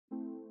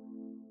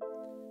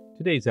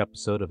Today's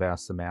episode of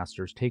Ask the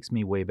Masters takes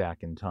me way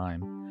back in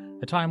time,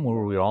 a time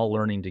where we were all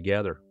learning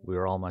together. We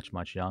were all much,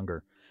 much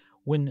younger.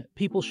 When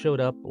people showed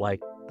up like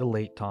the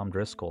late Tom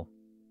Driscoll,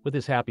 with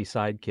his happy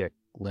sidekick,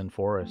 Lynn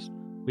Forrest.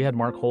 We had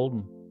Mark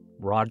Holden,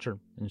 Roger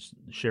and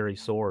Sherry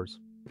Soares,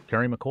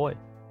 Terry McCoy,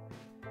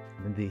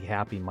 and the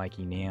happy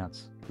Mikey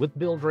Nance, with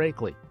Bill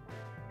Drakely.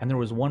 And there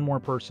was one more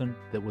person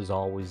that was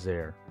always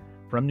there.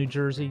 From New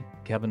Jersey,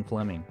 Kevin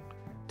Fleming.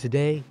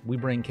 Today, we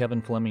bring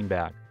Kevin Fleming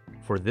back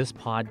for this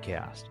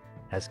podcast,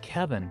 as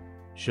Kevin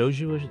shows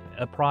you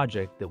a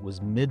project that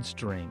was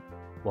midstream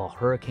while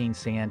Hurricane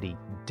Sandy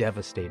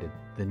devastated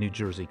the New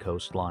Jersey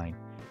coastline.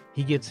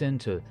 He gets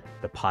into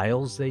the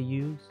piles they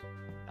use,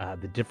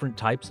 the different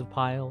types of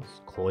piles,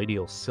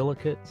 colloidal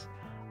silicates,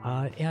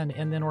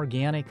 and then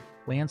organic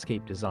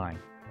landscape design.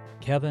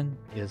 Kevin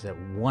is a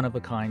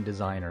one-of-a-kind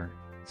designer.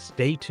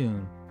 Stay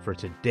tuned for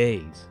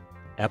today's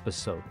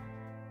episode.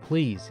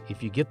 Please,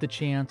 if you get the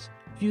chance,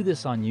 view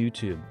this on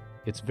YouTube.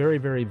 It's very,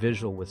 very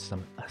visual with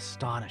some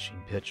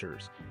astonishing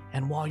pictures.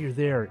 And while you're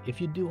there, if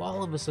you do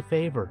all of us a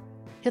favor,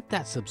 hit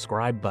that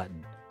subscribe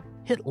button,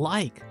 hit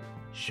like,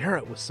 share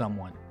it with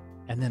someone,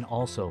 and then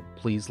also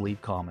please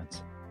leave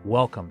comments.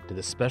 Welcome to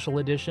the special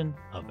edition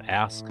of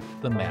Ask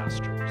the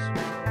Masters.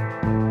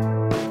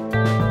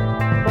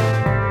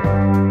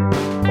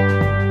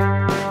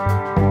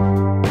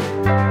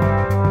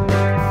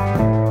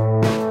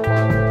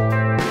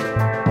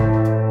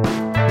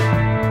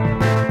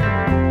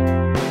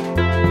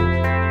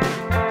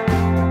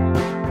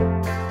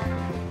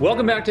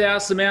 Welcome back to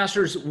Ask the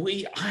Masters.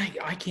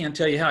 I can't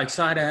tell you how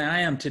excited I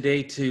am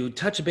today to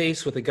touch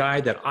base with a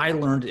guy that I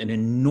learned an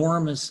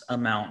enormous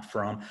amount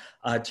from,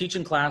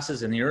 teaching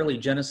classes in the early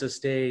Genesis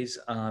days,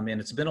 and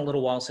it's been a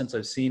little while since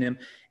I've seen him,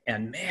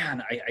 and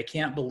man, I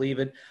can't believe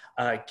it.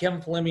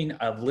 Kevin Fleming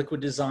of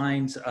Liquid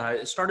Designs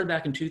started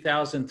back in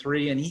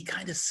 2003, and he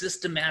kind of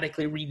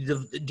systematically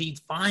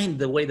redefined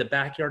the way the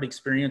backyard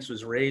experience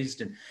was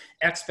raised and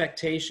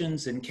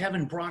expectations, and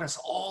Kevin brought us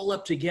all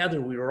up together.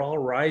 We were all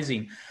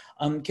rising.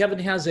 Kevin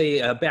has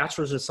a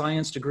Bachelor's of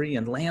Science degree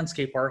in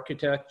landscape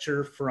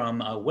architecture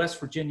from West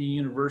Virginia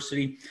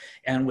University,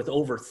 and with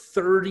over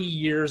 30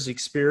 years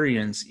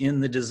experience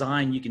in the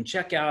design. You can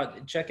check out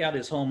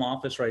his home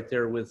office right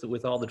there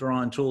with all the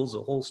drawing tools,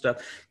 the whole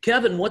stuff.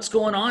 Kevin, what's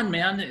going on,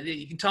 man?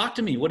 You can talk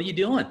to me. What are you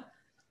doing?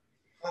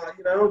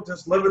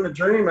 Just living the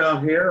dream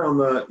out here on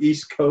the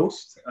East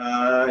Coast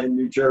in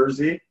New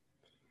Jersey.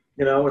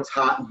 It's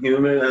hot and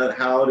humid,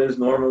 how it is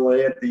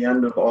normally at the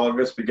end of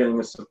August, beginning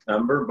of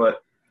September,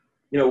 but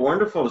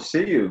wonderful to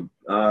see you.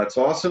 It's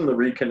awesome to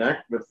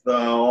reconnect with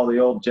all the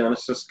old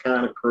Genesis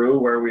kind of crew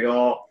where we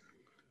all,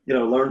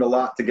 learned a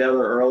lot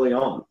together early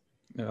on.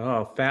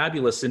 Oh,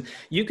 fabulous. And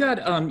you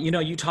got,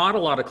 you taught a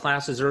lot of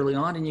classes early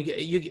on, and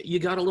you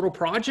got a little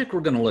project we're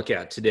going to look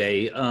at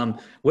today.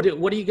 What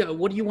do you got?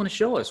 What do you want to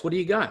show us? What do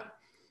you got?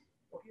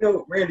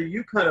 Randy,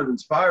 you kind of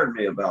inspired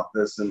me about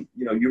this, and,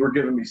 you were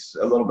giving me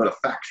a little bit of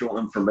factual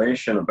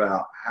information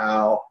about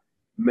how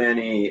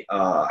many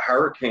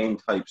hurricane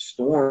type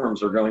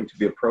storms are going to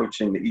be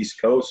approaching the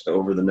East Coast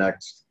over the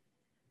next,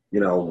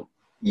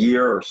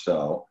 year or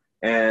so.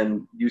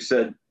 And you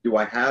said, do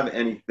I have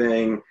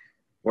anything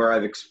where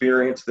I've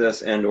experienced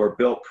this and or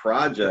built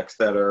projects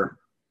that are,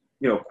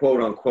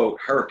 quote unquote,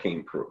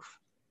 hurricane proof?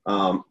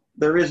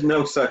 There is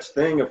no such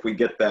thing if we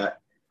get that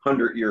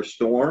 100-year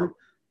storm,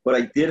 but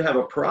I did have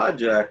a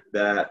project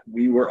that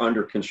we were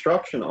under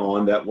construction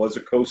on that was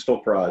a coastal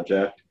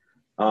project.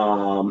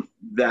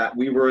 That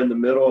we were in the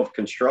middle of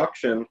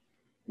construction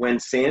when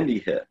Sandy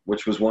hit,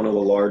 which was one of the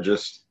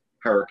largest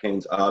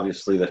hurricanes,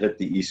 obviously, that hit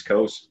the East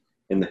Coast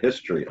in the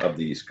history of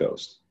the East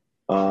Coast.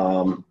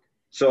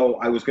 So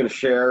I was going to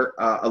share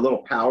a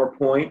little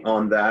PowerPoint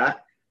on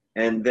that,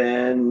 and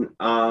then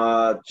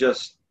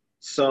just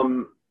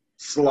some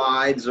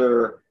slides,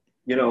 or,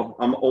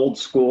 I'm old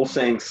school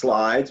saying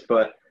slides,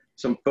 but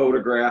some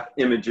photograph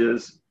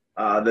images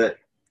that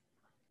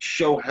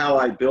show how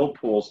I build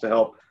pools to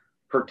help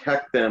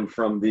protect them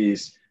from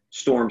these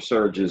storm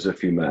surges,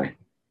 if you may.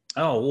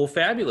 Oh, well,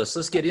 fabulous.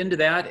 Let's get into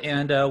that.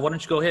 And why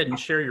don't you go ahead and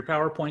share your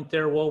PowerPoint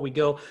there while we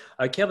go.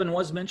 Kevin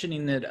was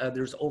mentioning that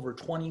there's over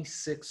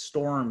 26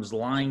 storms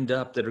lined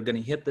up that are going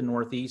to hit the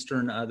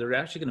Northeastern. They're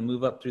actually going to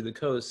move up through the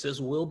coast. This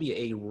will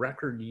be a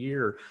record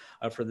year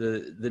for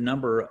the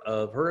number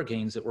of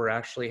hurricanes that we're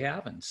actually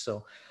having.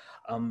 So,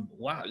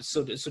 wow.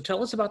 So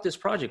tell us about this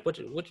project. What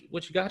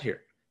you got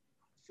here?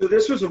 So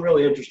this was a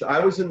really interesting, I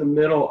was in the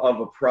middle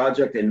of a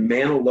project in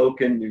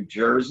Manahawkin, New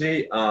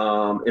Jersey.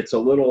 It's a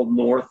little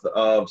north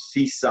of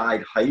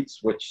Seaside Heights,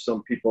 which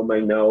some people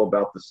may know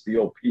about the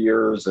steel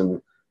piers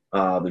and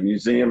the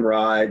museum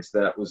rides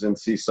that was in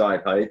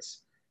Seaside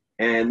Heights.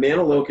 And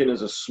Manahawkin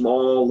is a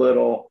small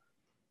little,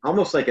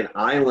 almost like an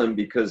island,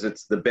 because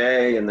it's the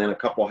bay and then a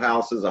couple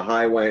houses, a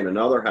highway and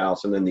another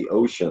house, and then the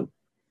ocean.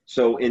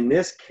 So in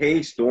this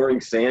case, during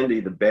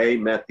Sandy, the bay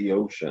met the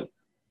ocean.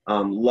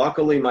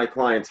 Luckily, my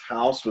client's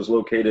house was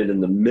located in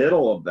the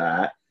middle of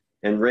that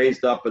and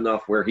raised up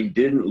enough where he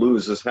didn't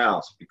lose his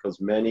house,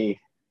 because many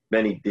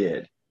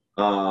did.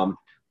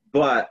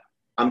 But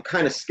I'm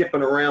kind of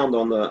skipping around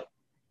on the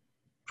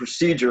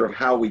procedure of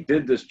how we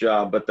did this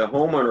job, but the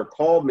homeowner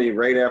called me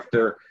right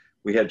after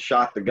we had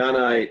shot the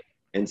gunite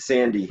and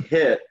Sandy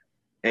hit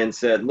and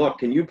said, look,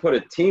 can you put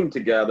a team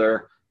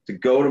together to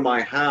go to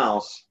my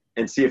house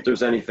and see if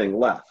there's anything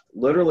left?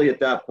 Literally at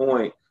that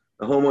point,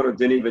 the homeowner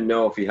didn't even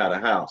know if he had a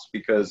house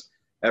because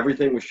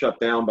everything was shut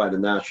down by the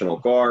National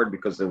Guard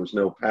because there was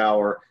no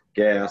power,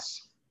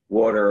 gas,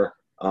 water,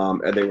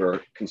 and they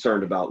were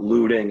concerned about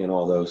looting and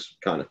all those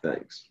kind of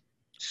things.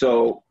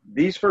 So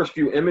these first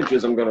few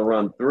images I'm going to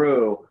run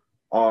through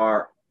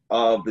are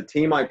of the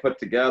team I put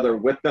together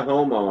with the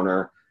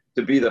homeowner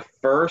to be the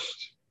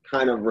first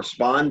kind of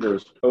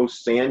responders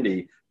post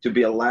Sandy to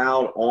be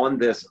allowed on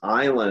this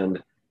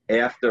island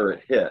after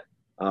it hit.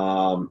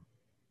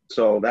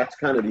 So that's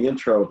kind of the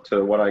intro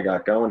to what I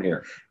got going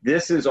here.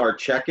 This is our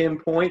check-in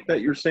point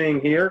that you're seeing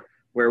here,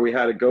 where we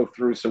had to go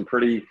through some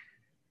pretty,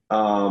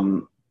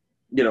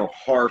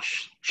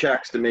 harsh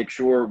checks to make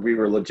sure we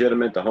were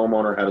legitimate. The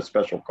homeowner had a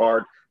special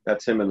card.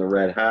 That's him in the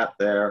red hat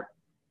there.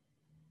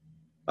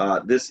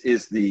 This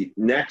is the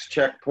next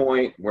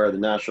checkpoint where the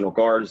National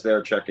Guard is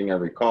there checking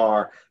every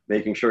car,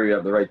 making sure you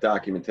have the right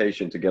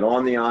documentation to get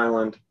on the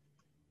island.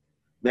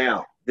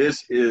 Now,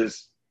 this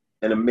is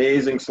an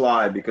amazing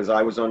slide because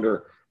I was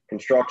under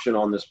construction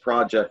on this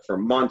project for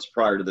months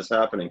prior to this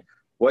happening.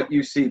 What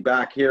you see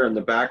back here in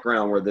the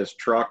background where this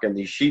truck and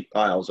these sheet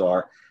piles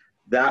are,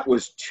 that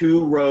was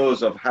 2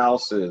 rows of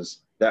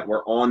houses that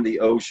were on the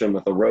ocean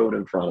with a road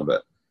in front of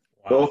it.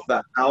 Wow. Both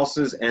the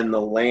houses and the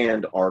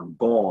land are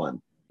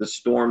gone. The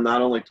storm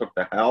not only took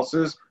the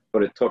houses,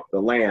 but it took the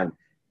land.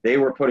 They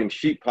were putting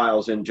sheet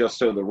piles in just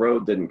so the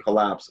road didn't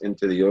collapse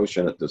into the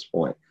ocean at this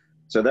point.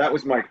 So that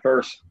was my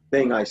first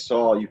thing I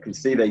saw. You can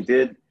see they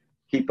did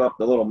keep up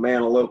the little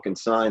Manahawkin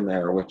sign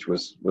there, which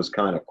was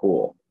kind of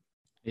cool.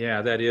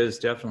 Yeah, that is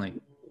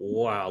definitely.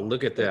 Wow,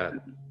 look at that.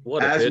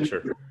 What a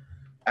picture.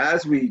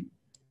 As we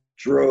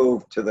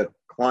drove to the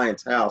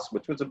client's house,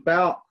 which was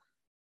about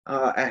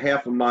a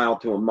half a mile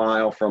to a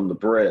mile from the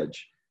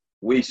bridge,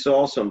 we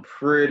saw some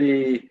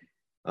pretty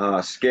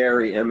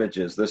scary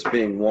images, this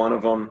being one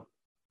of them.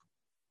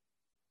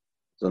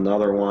 There's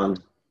another one.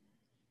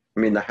 I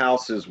mean, the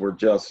houses were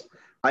just,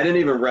 I didn't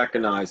even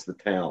recognize the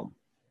town.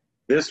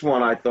 This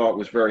one I thought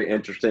was very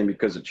interesting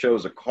because it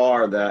shows a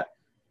car that,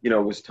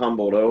 was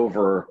tumbled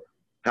over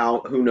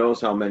who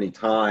knows how many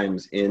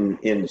times in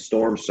the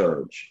storm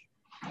surge.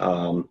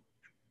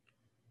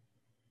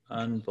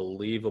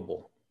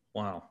 Unbelievable.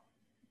 Wow.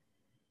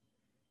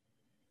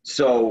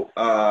 So,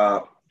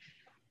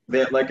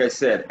 like I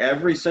said,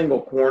 every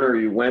single corner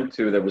you went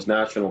to, there was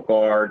National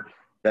Guard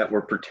that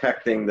were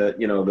protecting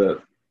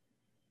the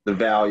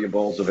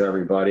valuables of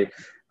everybody.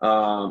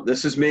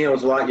 This is me. I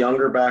was a lot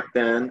younger back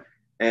then,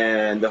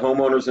 and the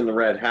homeowner's in the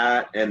red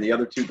hat, and the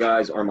other 2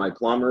 guys are my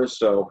plumbers.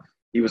 So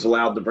he was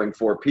allowed to bring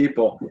 4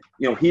 people.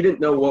 He didn't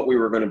know what we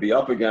were going to be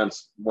up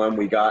against when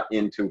we got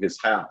into his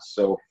house.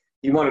 So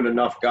he wanted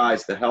enough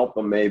guys to help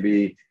him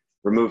maybe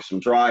remove some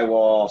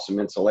drywall, some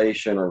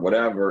insulation, or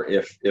whatever,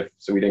 if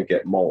so we didn't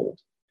get mold.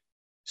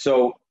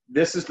 So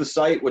this is the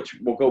site, which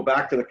we'll go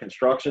back to the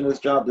construction of this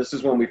job. This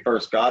is when we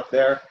first got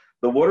there.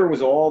 The water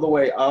was all the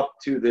way up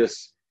to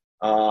this,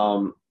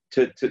 to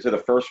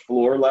the first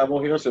floor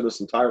level here. So this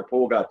entire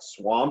pool got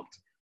swamped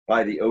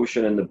by the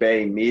ocean and the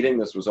bay meeting.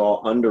 This was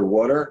all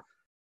underwater.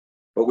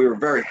 But we were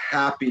very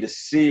happy to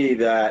see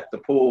that the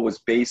pool was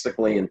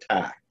basically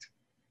intact.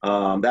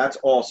 That's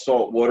all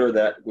salt water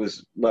that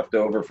was left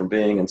over from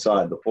being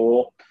inside the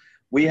pool.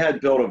 We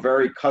had built a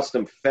very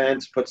custom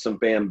fence, put some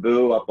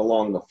bamboo up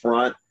along the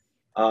front.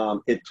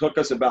 It took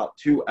us about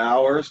 2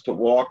 hours to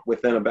walk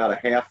within about a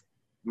half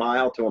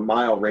mile to a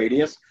mile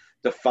radius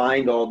to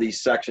find all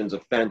these sections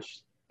of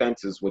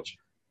fences which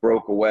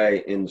broke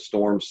away in the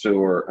storm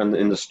sewer and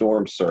in the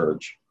storm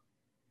surge.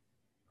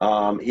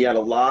 He had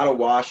a lot of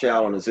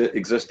washout on his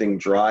existing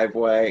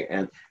driveway,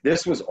 and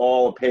this was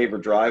all a paver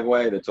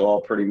driveway that's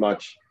all pretty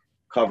much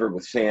covered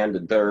with sand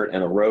and dirt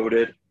and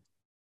eroded.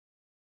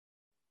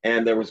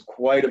 And there was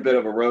quite a bit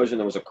of erosion.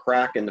 There was a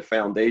crack in the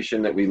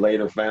foundation that we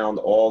later found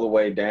all the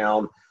way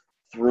down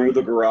through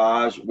the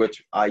garage,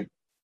 which I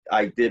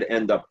did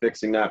end up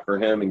fixing that for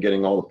him and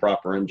getting all the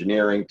proper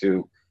engineering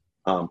to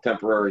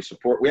temporary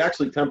support. We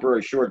actually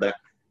temporarily shored that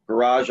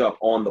garage up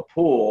on the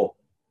pool,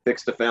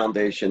 fixed the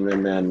foundation,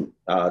 and then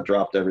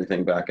dropped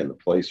everything back into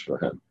place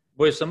for him.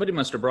 Boy, somebody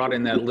must have brought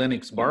in that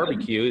Linux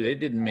barbecue. They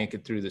didn't make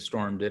it through the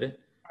storm, did it?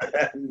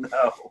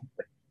 No.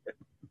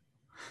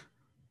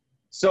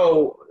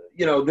 So,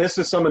 this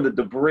is some of the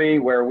debris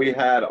where we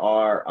had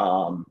our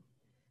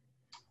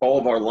all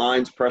of our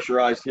lines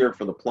pressurized here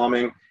for the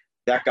plumbing.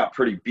 That got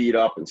pretty beat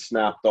up and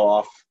snapped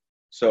off.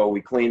 So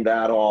we cleaned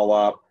that all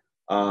up.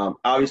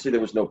 Obviously,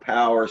 there was no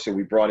power, so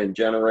we brought in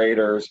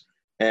generators.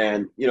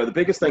 And, the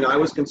biggest thing I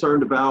was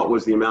concerned about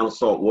was the amount of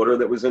salt water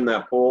that was in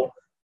that pool.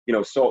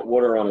 Salt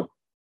water on a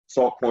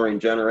salt chlorine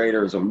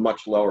generator is a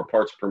much lower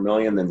parts per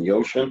million than the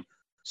ocean.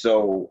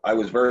 So I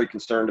was very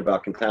concerned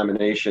about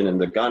contamination in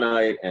the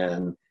gunite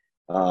and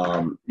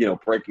you know,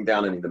 breaking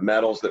down any of the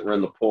metals that were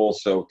in the pool.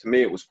 So to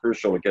me, it was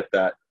crucial to get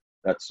that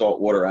salt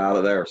water out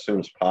of there as soon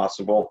as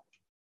possible.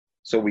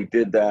 So we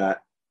did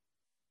that.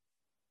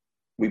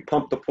 We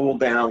pumped the pool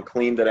down,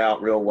 cleaned it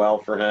out real well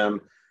for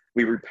him.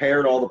 We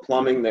repaired all the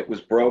plumbing that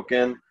was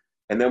broken,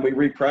 and then we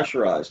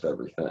repressurized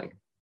everything.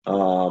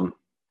 It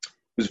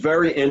was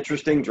very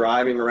interesting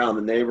driving around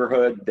the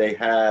neighborhood. They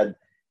had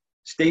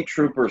state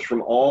troopers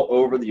from all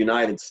over the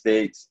United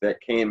States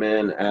that came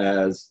in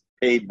as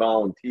paid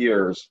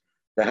volunteers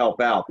to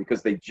help out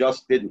because they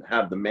just didn't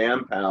have the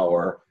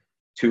manpower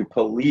to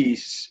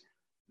police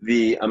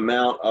the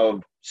amount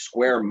of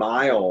square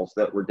miles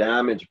that were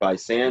damaged by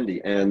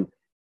Sandy. And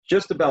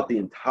just about the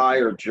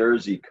entire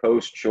Jersey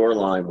coast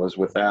shoreline was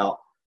without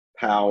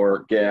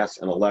power, gas,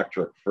 and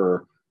electric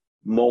for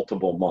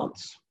multiple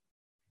months.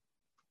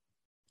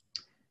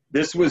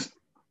 This was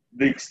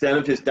the extent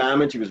of his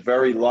damage. He was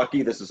very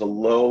lucky. This is a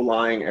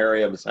low-lying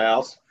area of his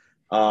house,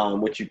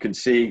 which you can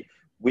see.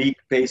 We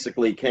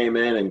basically came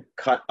in and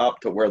cut up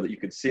to where you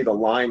could see the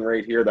line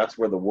right here. That's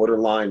where the water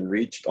line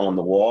reached on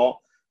the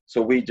wall.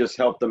 So we just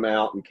helped them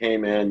out and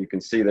came in. You can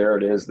see there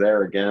it is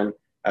there again.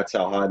 That's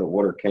how high the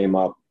water came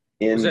up.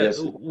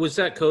 Was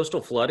that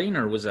coastal flooding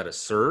or was that a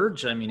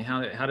surge? I mean,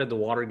 how did the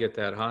water get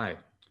that high?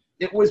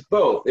 It was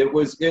both. It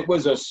was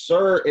a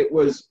surge. It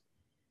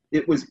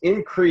was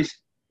increased,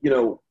 you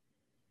know,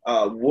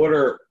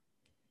 water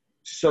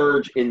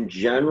surge in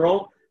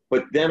general,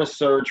 but then a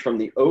surge from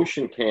the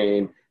ocean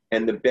came,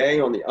 and the bay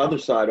on the other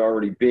side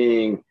already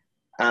being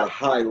at a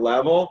high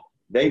level,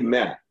 they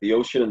met. The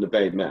ocean and the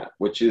bay met,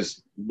 which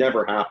has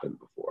never happened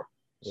before.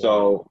 Wow.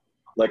 So,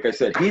 like I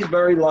said, he's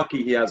very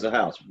lucky he has a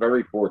house.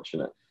 Very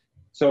fortunate.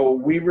 So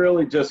we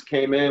really just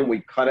came in,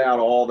 we cut out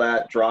all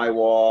that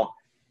drywall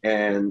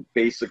and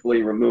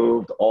basically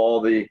removed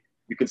all the,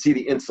 you can see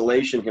the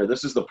insulation here.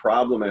 This is the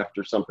problem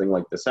after something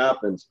like this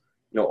happens.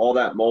 You know, all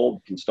that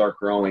mold can start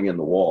growing in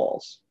the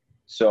walls.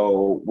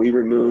 So we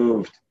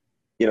removed,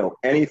 you know,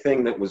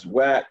 anything that was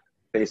wet,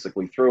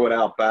 basically threw it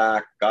out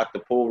back, got the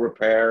pool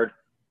repaired,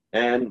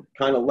 and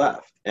kind of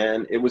left.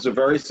 And it was a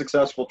very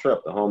successful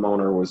trip. The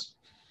homeowner was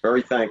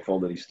very thankful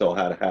that he still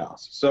had a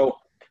house. So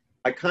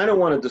I kind of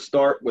wanted to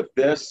start with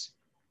this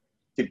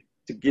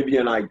to give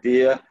you an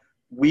idea.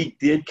 We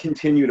did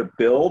continue to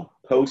build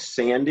post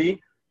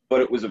Sandy,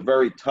 but it was a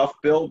very tough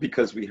build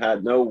because we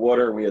had no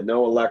water, we had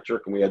no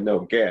electric, and we had no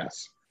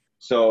gas.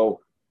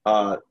 So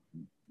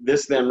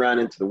this then ran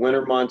into the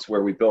winter months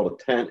where we built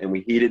a tent and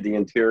we heated the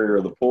interior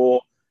of the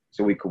pool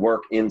so we could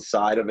work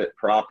inside of it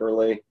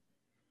properly.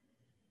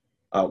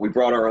 We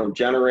brought our own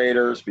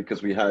generators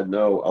because we had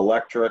no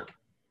electric.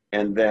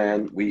 And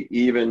then we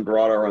even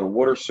brought our own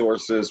water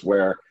sources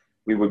where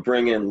we would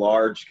bring in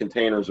large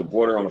containers of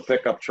water on a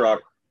pickup truck,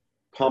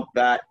 pump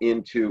that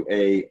into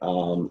a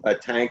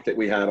tank that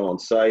we had on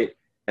site.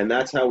 And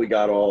that's how we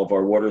got all of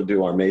our water to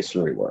do our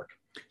masonry work.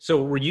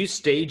 So were you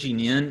staging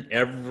in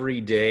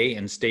every day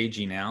and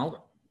staging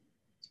out?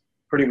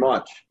 Pretty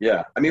much,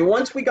 yeah. I mean,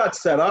 once we got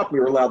set up, we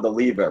were allowed to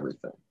leave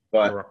everything.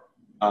 But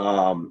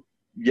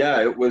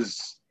yeah, it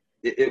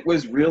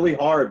was really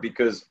hard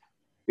because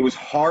it was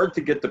hard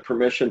to get the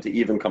permission to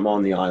even come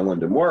on the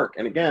island and work.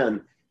 And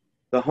again,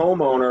 the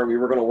homeowner, we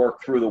were going to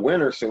work through the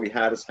winter, so we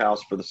had his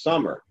house for the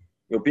summer.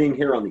 You know, being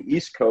here on the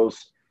East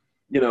Coast,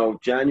 you know,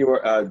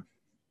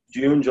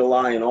 June,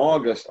 July, and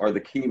August are the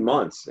key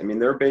months. I mean,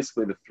 they're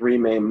basically the 3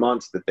 main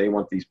months that they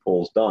want these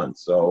pools done.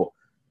 So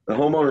the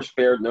homeowner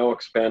spared no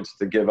expense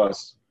to give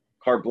us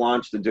carte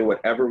blanche to do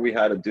whatever we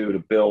had to do to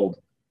build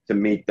to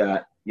meet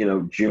that, you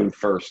know, June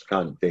 1st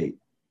kind of date.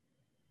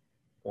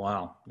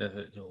 Wow.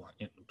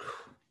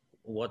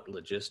 What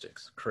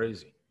logistics?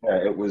 Crazy.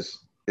 Yeah, it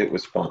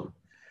was fun.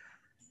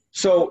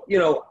 So, you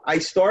know, I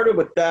started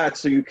with that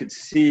so you could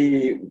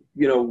see,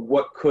 you know,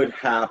 what could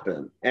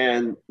happen.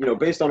 And, you know,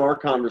 based on our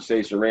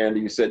conversation, Randy,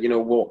 you said, you know,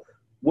 well,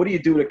 what do you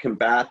do to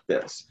combat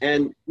this?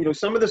 And, you know,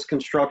 some of this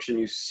construction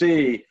you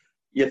see,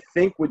 you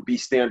think would be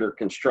standard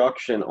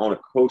construction on a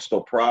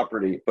coastal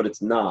property, but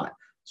it's not.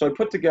 So I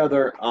put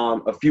together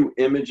a few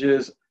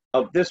images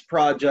of this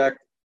project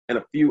and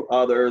a few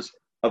others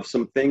of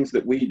some things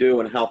that we do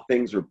and how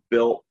things are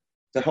built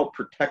to help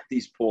protect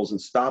these pools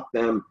and stop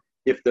them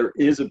if there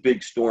is a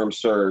big storm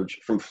surge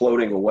from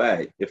floating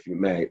away, if you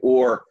may.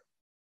 Or,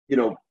 you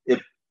know,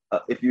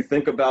 if you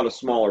think about a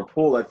smaller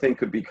pool, I think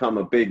could become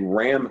a big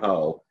ram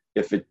hoe.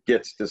 If it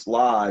gets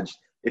dislodged,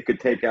 it could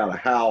take out a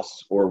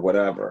house or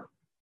whatever.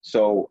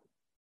 So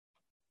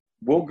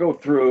we'll go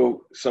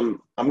through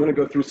I'm going to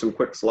go through some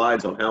quick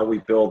slides on how we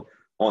build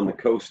on the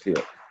coast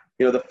here.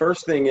 You know, the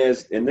first thing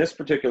is, in this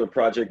particular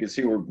project, you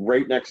see we're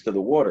right next to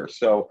the water.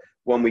 So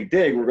when we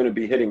dig, we're going to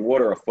be hitting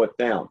water a foot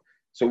down.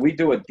 So we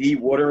do a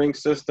dewatering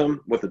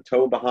system with a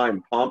tow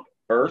behind pump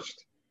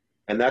first.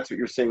 And that's what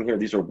you're seeing here.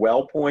 These are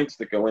well points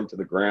that go into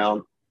the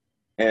ground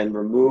and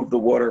remove the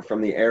water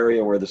from the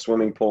area where the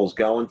swimming pool is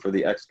going for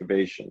the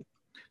excavation.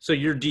 So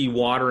you're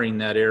dewatering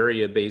that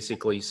area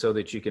basically so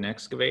that you can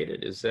excavate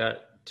it? Is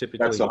that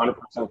typically? That's 100%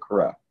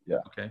 correct, yeah.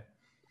 Okay.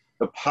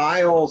 The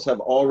piles have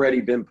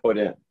already been put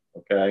in,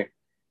 okay?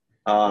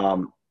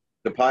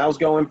 The piles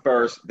go in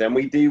first, then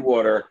we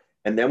dewater,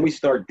 and then we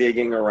start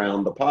digging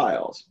around the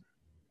piles.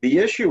 The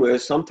issue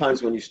is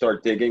sometimes when you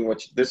start digging,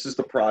 which this is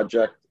the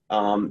project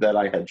that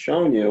I had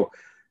shown you,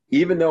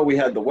 even though we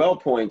had the well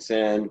points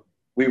in,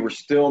 we were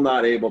still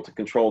not able to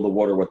control the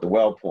water with the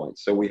well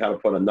points. So we had to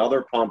put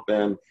another pump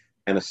in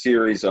and a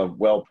series of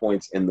well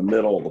points in the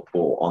middle of the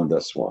pool on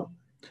this one.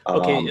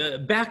 Okay,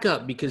 back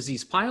up, because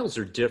these piles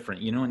are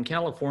different. You know, in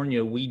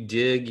California, we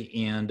dig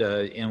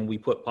and we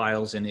put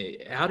piles in.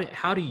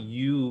 How do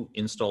you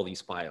install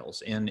these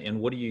piles, and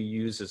what do you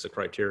use as a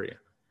criteria?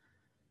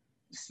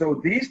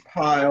 So these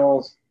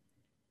piles,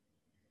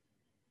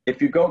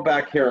 if you go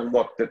back here and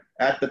look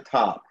at the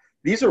top,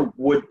 these are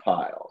wood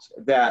piles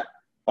that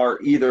are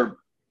either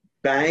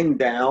banged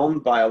down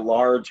by a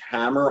large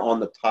hammer on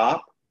the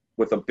top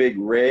with a big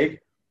rig,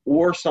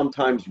 or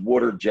sometimes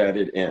water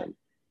jetted in.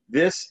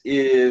 This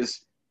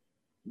is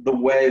the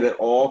way that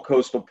all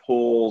coastal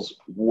pools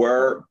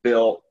were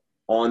built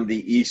on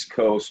the East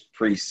Coast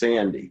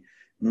pre-Sandy.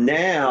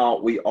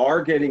 Now we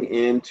are getting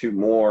into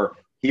more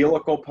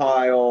helical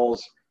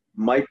piles,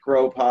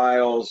 micro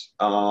piles,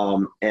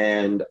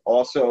 and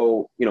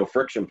also,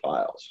 friction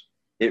piles.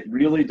 It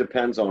really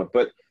depends on it.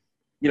 But,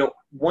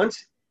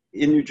 once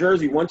in New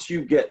Jersey, once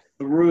you get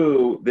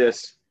through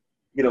this,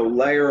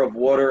 layer of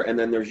water, and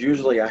then there's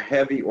usually a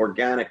heavy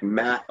organic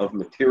mat of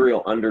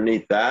material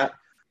underneath that.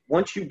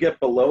 Once you get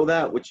below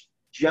that, which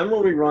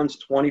generally runs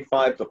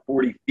 25 to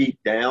 40 feet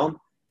down,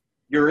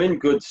 you're in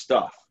good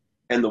stuff.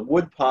 And the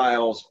wood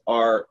piles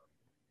are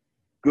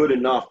good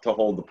enough to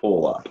hold the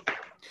pool up.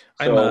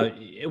 So,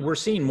 We're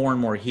seeing more and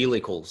more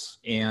helicals,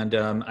 and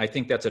I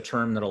think that's a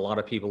term that a lot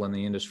of people in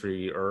the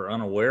industry are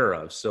unaware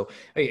of. So,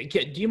 do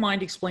you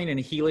mind explaining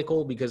a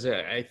helical? Because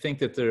I think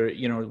that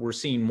we're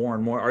seeing more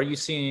and more. Are you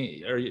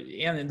seeing?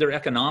 And they're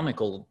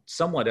economical,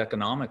 somewhat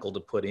economical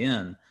to put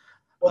in.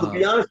 well, to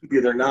be honest with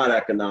you, they're not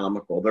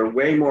economical. They're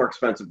way more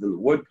expensive than the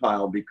wood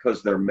pile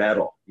because they're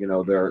metal.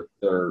 They're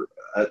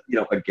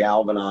a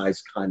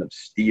galvanized kind of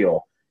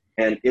steel.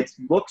 And it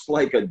looks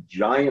like a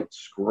giant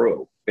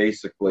screw,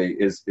 basically,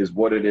 is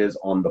what it is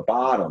on the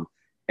bottom.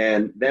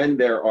 And then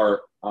there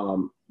are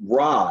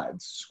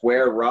rods,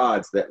 square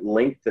rods that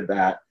link to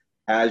that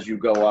as you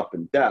go up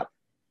in depth.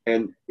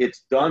 And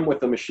it's done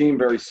with a machine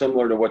very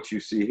similar to what you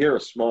see here,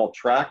 a small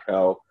track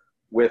hoe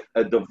with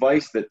a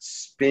device that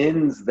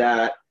spins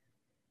that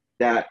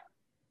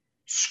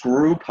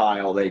screw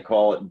pile, they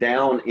call it,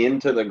 down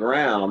into the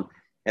ground.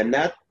 And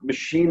that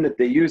machine that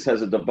they use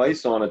has a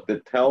device on it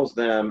that tells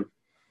them,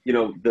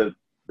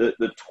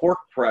 the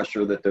torque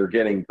pressure that they're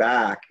getting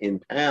back in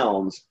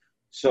pounds,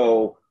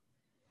 so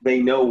they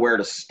know where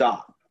to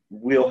stop.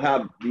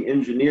 The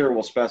engineer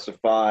will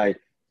specify,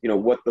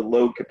 what the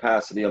load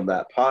capacity of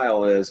that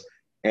pile is,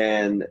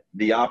 and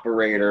the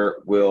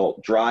operator will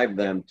drive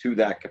them to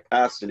that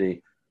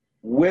capacity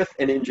with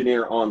an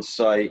engineer on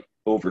site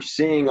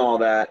overseeing all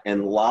that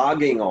and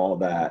logging all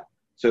that,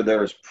 so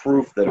there's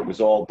proof that it was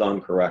all done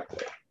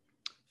correctly.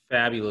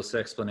 Fabulous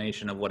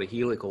explanation of what a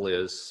helical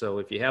is. So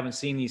if you haven't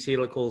seen these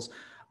helicals,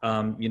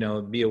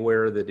 be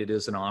aware that it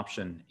is an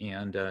option.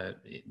 And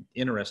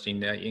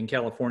interesting, in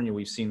California,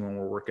 we've seen when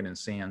we're working in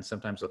sand,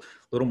 sometimes a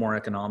little more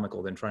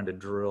economical than trying to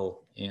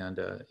drill and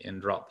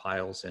drop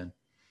piles in.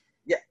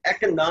 Yeah,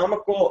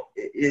 economical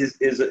is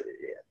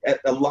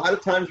a lot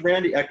of times,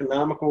 Randy,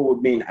 economical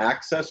would mean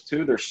access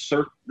to. To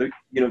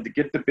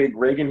get the big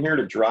rig in here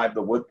to drive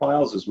the wood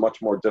piles is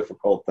much more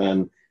difficult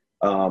than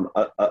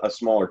a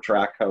smaller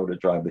track hoe to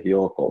drive the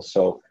helical.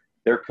 So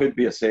there could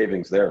be a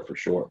savings there for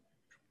sure.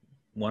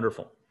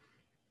 Wonderful.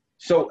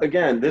 So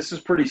again, this is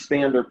pretty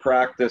standard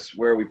practice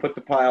where we put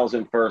the piles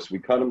in first, we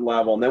cut them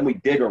level, and then we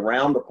dig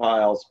around the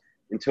piles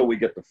until we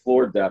get the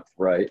floor depth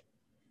right.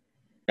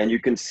 And you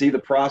can see the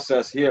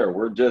process here.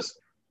 We're just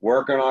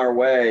working our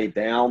way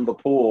down the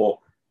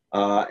pool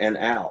and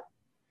out.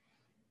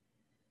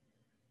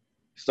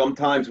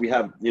 Sometimes we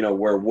have,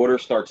 where water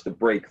starts to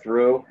break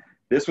through.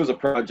 This was a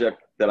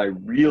project that I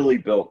really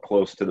built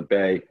close to the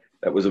bay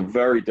that was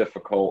very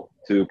difficult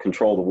to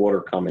control the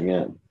water coming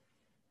in.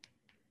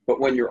 But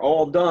when you're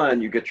all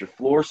done, you get your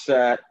floor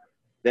set,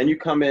 then you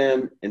come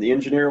in and the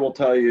engineer will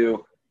tell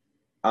you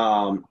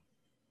how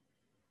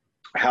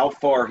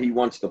far he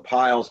wants the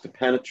piles to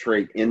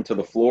penetrate into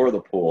the floor of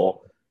the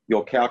pool.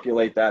 You'll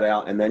calculate that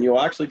out, and then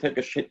you'll actually take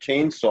a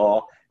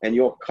chainsaw and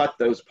you'll cut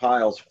those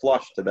piles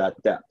flush to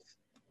that depth,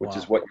 which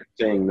is what you're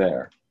seeing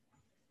there.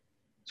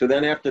 So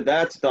then after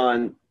that's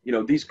done,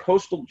 these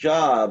coastal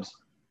jobs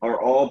are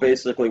all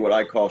basically what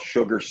I call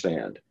sugar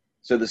sand.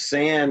 So the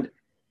sand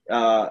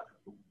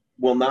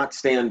will not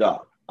stand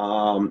up.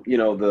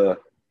 The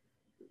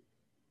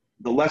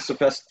less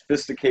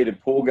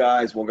sophisticated pool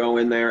guys will go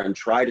in there and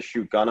try to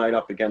shoot gunite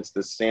up against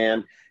the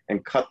sand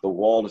and cut the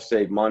wall to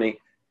save money.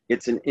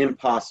 It's an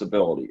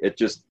impossibility.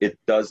 It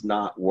does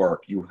not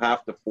work. You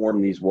have to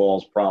form these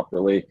walls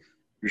properly.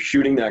 You're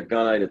shooting that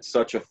gunite at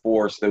such a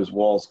force, those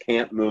walls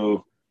can't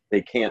move,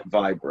 they can't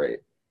vibrate.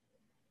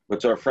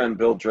 which our friend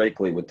Bill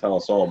Drakely would tell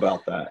us all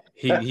about that.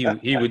 He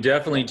would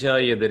definitely tell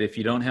you that if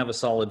you don't have a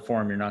solid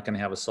form, you're not going to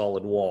have a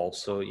solid wall.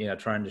 So yeah,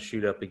 trying to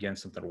shoot up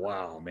against something.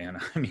 Wow, man.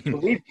 I So mean,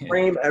 we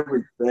frame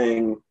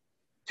everything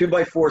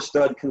 2x4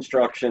 stud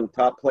construction,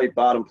 top plate,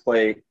 bottom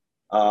plate,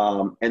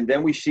 and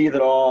then we sheathe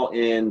it all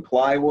in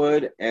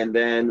plywood, and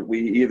then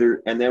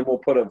we'll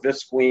put a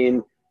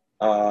visqueen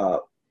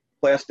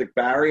plastic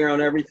barrier on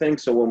everything.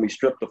 So when we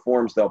strip the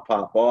forms, they'll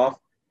pop off,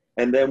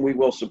 and then we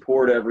will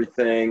support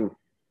everything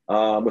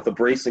with a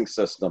bracing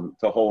system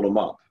to hold them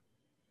up.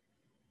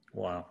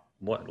 wow,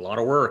 what a lot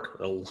of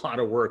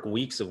work,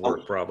 weeks of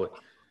work probably.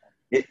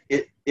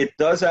 It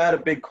does add a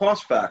big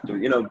cost factor.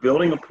 You know,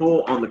 building a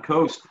pool on the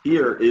coast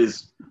here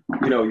is,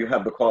 you know, you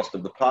have the cost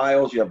of the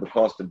piles, you have the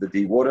cost of the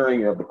dewatering,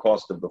 you have the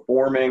cost of the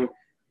forming.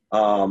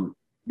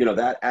 You know,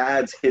 that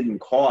adds hidden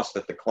costs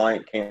that the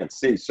client can't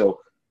see. So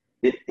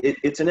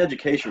it's an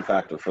education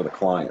factor for the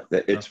client.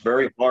 That it's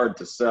very hard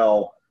to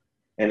sell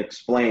and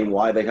explain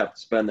why they have to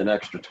spend an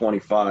extra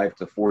 $25,000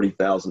 to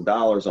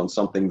 $40,000 on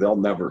something they'll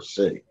never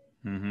see.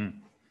 Mm-hmm.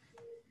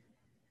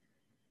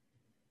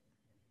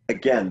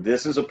 Again,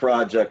 this is a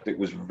project that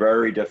was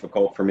very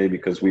difficult for me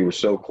because we were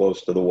so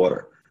close to the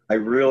water. I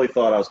really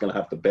thought I was going to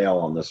have to bail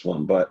on this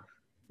one, but,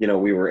 you know,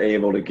 we were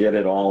able to get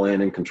it all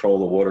in and control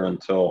the water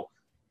until,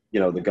 you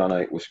know, the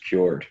gunite was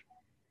cured.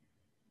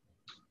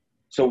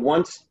 So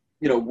once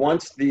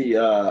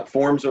the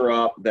forms are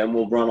up, then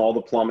we'll run all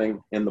the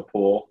plumbing in the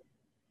pool.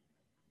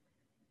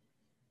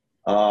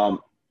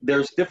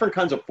 There's different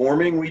kinds of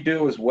forming we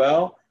do as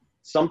well.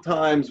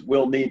 Sometimes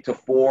we'll need to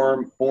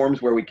form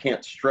forms where we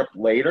can't strip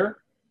later.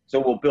 So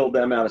we'll build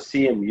them out of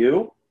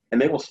CMU, and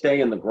they will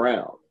stay in the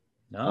ground.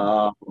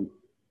 No.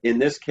 In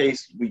this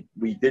case,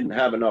 we didn't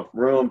have enough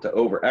room to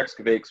over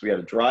excavate because we had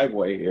a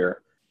driveway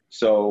here.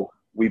 So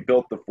we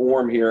built the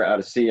form here out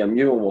of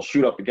CMU, and we'll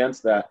shoot up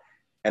against that.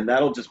 And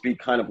that'll just be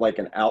kind of like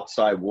an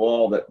outside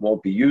wall that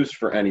won't be used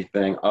for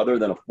anything other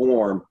than a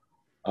form,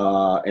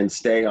 and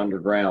stay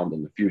underground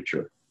in the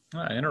future.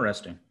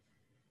 Interesting.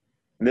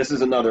 And this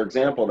is another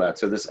example of that.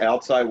 So this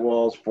outside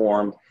wall is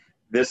formed.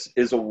 This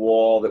is a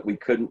wall that we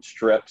couldn't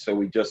strip, so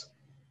we just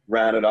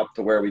ran it up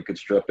to where we could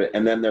strip it.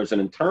 And then there's an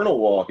internal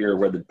wall here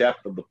where the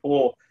depth of the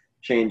pool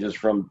changes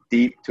from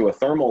deep to a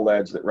thermal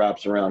ledge that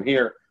wraps around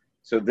here.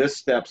 So this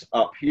steps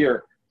up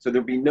here. So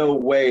there'd be no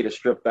way to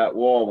strip that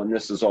wall when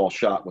this is all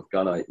shot with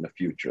gunite in the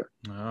future.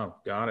 Oh,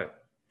 got it.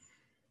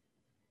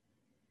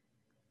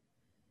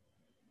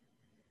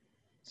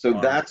 So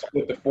that's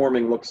what the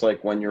forming looks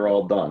like when you're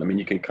all done. I mean,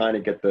 you can kind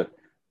of get the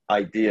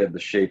idea of the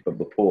shape of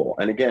the pool.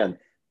 And again,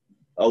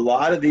 a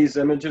lot of these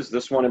images,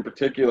 this one in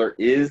particular,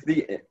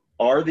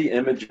 are the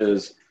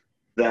images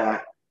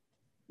that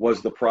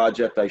was the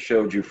project I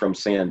showed you from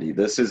Sandy.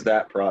 This is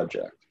that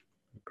project.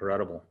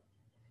 Incredible.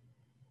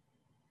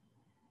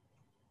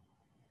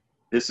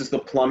 This is the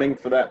plumbing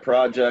for that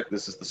project.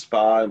 This is the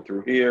spa and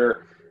through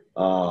here.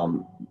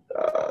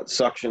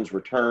 Suctions,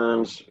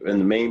 returns in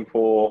the main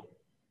pool.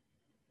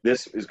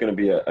 This is going to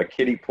be a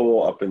kiddie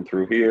pool up and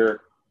through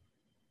here.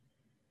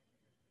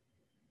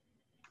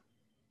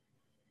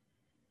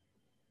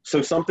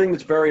 So something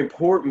that's very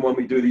important when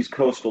we do these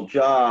coastal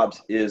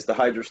jobs is the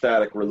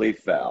hydrostatic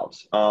relief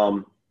valves.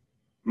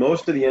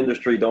 Most of the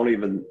industry don't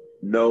even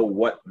know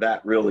what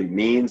that really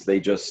means. They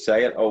just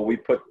say it. Oh, we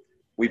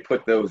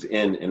put those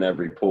in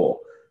every pool.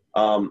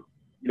 You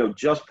know,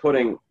 just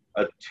putting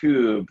a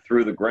tube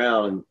through the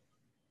ground and,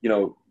 you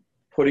know,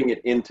 putting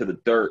it into the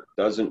dirt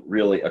doesn't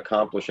really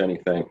accomplish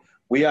anything.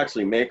 We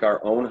actually make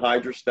our own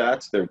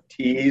hydrostats. They're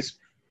T's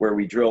where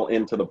we drill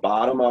into the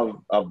bottom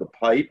of the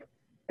pipe,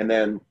 and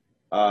then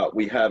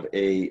we have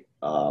a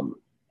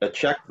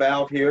check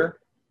valve here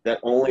that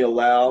only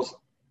allows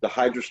the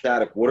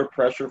hydrostatic water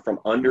pressure from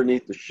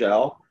underneath the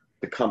shell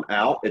to come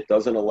out. It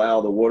doesn't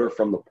allow the water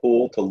from the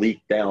pool to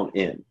leak down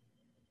in.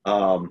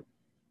 So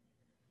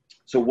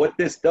what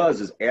this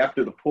does is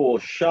after the pool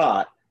is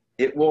shot,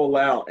 it will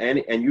allow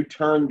and you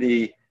turn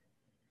the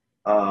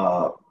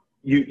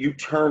you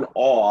turn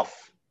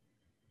off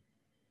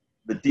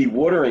the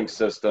dewatering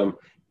system.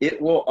 It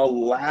will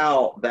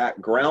allow that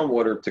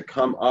groundwater to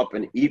come up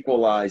and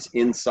equalize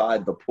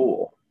inside the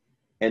pool.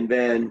 And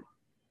then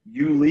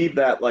you leave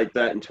that like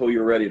that until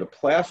you're ready to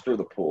plaster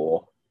the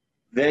pool.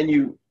 Then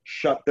you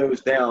shut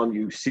those down,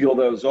 you seal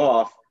those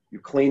off, you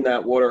clean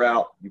that water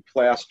out, you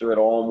plaster it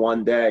all in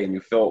one day, and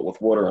you fill it with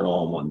water and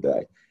all in one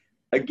day.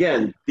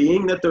 Again,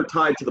 being that they're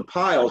tied to the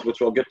piles,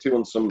 which I'll get to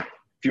in some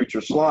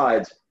future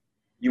slides,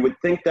 you would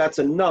think that's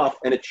enough,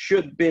 and it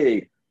should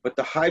be, but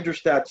the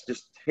hydrostats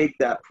just take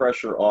that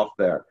pressure off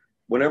there.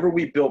 Whenever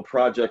we build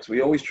projects,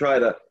 we always try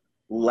to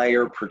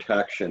layer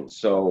protection.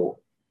 So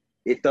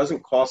it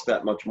doesn't cost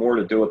that much more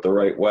to do it the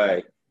right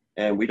way.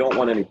 And we don't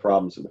want any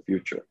problems in the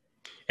future.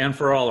 And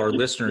for all our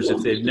listeners,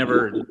 if they've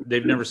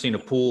never seen a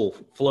pool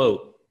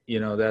float, you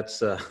know,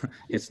 that's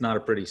it's not a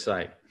pretty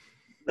sight.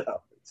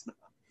 No, it's not.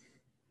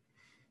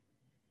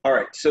 All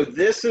right. So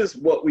this is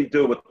what we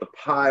do with the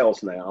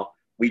piles now.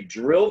 We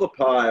drill the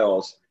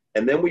piles,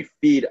 and then we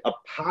feed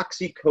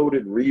epoxy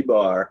coated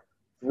rebar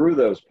through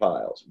those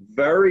piles.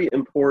 Very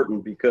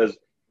important, because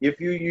if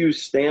you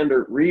use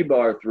standard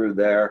rebar through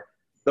there,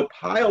 the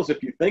piles,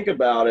 if you think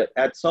about it,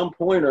 at some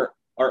point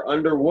are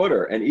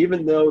underwater. And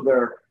even though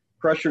they're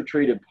pressure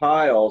treated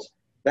piles,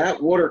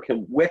 that water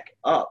can wick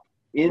up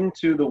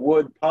into the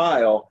wood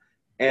pile,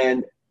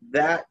 and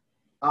that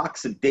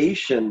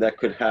oxidation that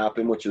could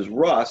happen, which is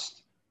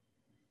rust,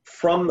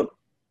 from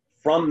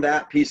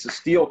that piece of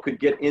steel could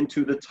get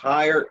into the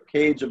tire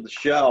cage of the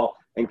shell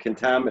and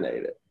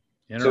contaminate it.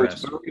 So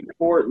it's very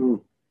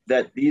important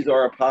that these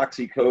are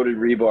epoxy coated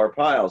rebar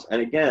piles.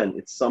 And again,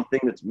 it's something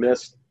that's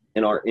missed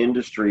in our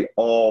industry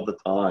all the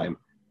time.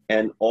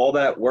 And all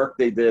that work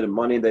they did and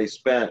money they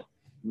spent,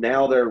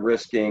 now they're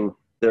risking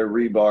their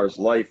rebar's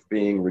life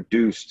being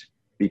reduced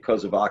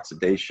because of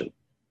oxidation.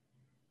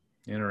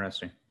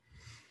 Interesting.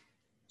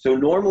 So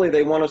normally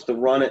they want us to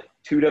run it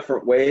two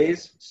different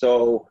ways.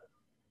 So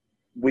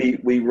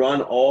we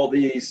run all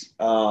these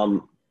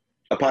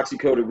epoxy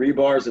coated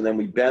rebars, and then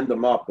we bend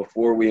them up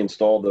before we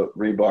install the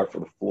rebar for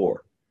the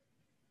floor.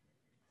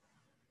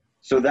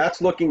 So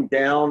that's looking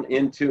down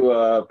into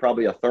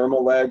probably a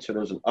thermal ledge. So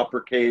there's an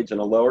upper cage and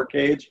a lower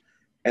cage.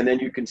 And then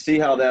you can see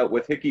how that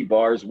with Hickey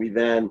bars, we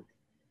then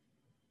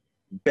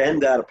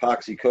bend that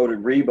epoxy coated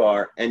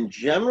rebar. And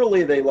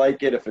generally they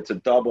like it if it's a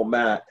double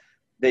mat.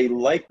 They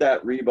like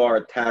that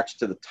rebar attached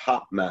to the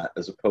top mat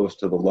as opposed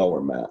to the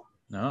lower mat.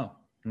 Oh,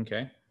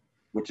 okay.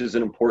 Which is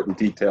an important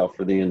detail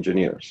for the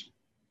engineers.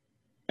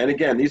 And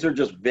again, these are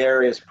just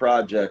various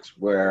projects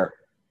where,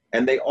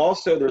 and they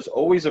also, there's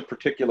always a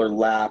particular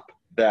lap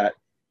that,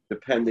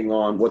 depending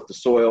on what the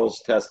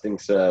soils testing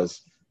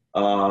says,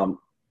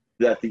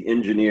 that the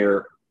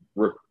engineer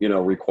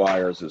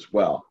requires as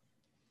well.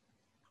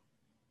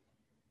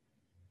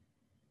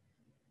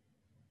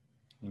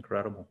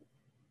 Incredible.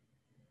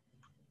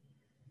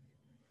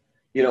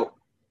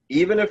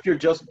 Even if you're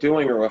just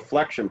doing a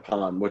reflection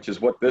pond, which is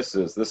what this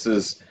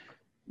is,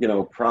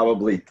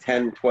 probably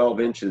 10, 12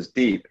 inches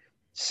deep.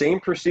 Same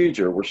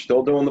procedure. We're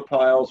still doing the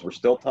piles. We're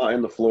still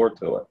tying the floor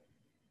to it.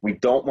 We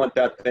don't want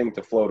that thing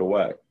to float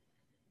away.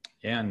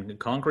 Yeah, and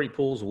concrete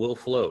pools will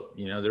float.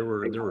 There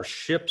were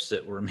ships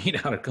that were made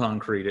out of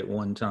concrete at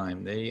one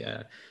time. They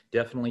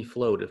definitely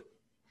floated.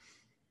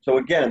 So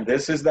again,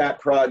 this is that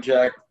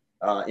project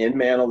in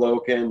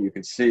Manahawkin. You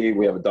can see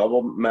we have a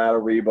double mat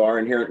of rebar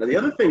in here. Now, the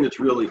other thing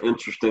that's really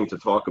interesting to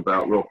talk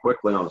about real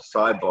quickly on a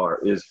sidebar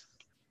is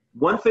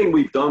one thing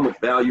we've done with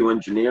value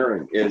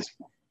engineering is,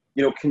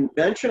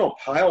 conventional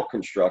pile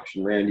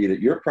construction, Randy, that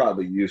you're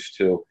probably used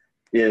to,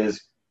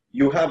 is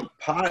you have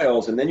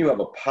piles and then you have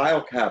a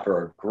pile cap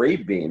or a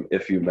grade beam,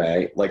 if you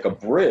may, like a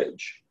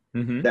bridge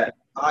that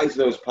ties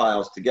those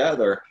piles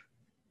together.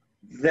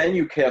 Then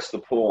you cast the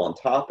pool on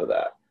top of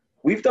that.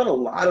 We've done a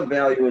lot of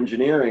value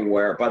engineering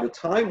where by the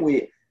time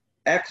we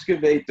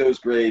excavate those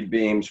grade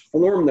beams,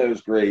 form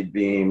those grade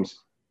beams,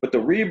 put the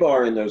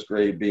rebar in those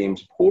grade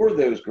beams, pour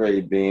those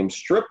grade beams,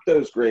 strip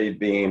those grade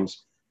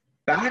beams,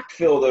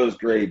 backfill those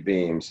grade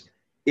beams,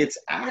 it's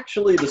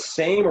actually the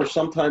same or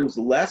sometimes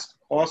less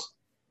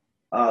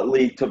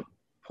costly to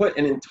put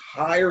an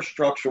entire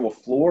structural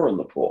floor in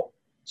the pool.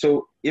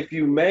 So if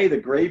you may, the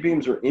grade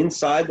beams are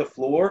inside the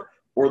floor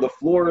or the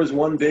floor is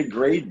one big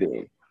grade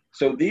beam.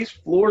 So these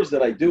floors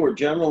that I do are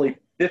generally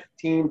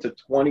 15 to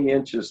 20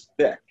 inches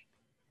thick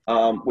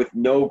with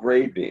no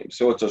grade beam.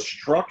 So it's a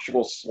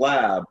structural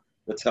slab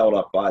that's held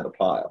up by the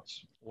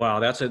piles. Wow,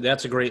 that's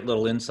a great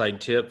little inside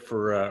tip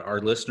for our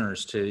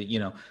listeners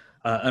to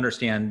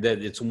understand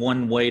that it's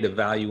one way to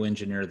value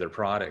engineer their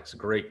products.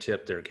 Great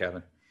tip there,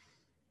 Kevin.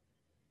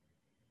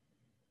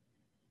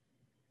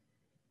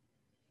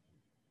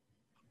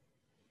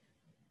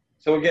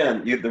 So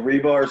again, the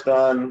rebar's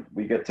done.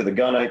 We get to the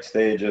gunite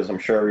stages. I'm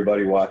sure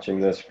everybody watching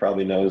this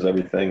probably knows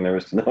everything there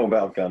is to know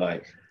about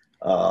gunite.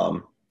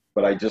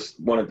 But I just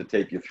wanted to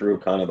take you through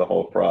kind of the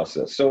whole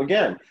process. So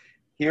again,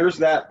 here's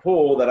that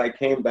pool that I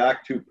came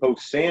back to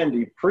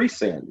post-Sandy,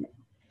 pre-Sandy.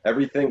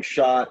 Everything's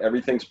shot,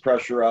 everything's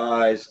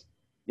pressurized.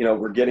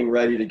 We're getting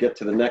ready to get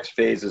to the next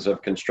phases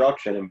of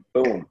construction, and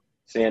boom,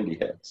 Sandy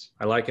hits.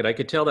 I like it. I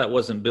could tell that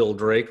wasn't Bill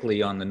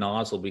Drakely on the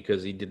nozzle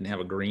because he didn't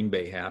have a Green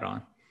Bay hat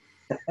on.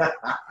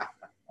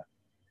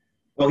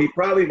 Well, he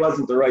probably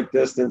wasn't the right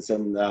distance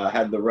and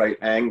had the right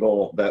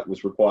angle that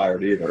was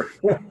required either.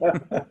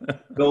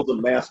 Bill's a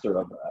master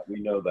of that. We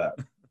know that.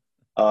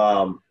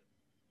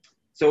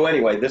 So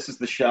anyway, this is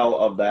the shell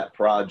of that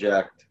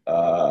project.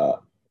 Wow.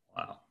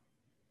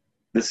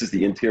 This is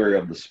the interior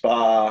of the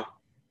spa.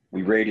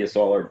 We radius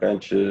all our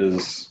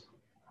benches,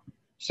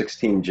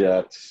 16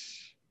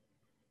 jets.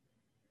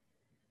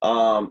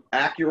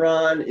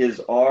 Acuron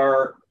is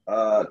our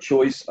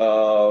choice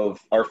of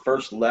our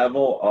first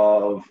level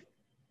of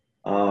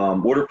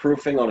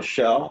waterproofing on a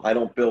shell. I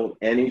don't build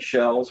any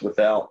shells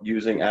without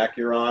using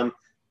Acuron.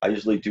 I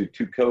usually do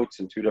 2 coats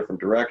in 2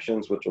 different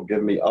directions, which will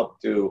give me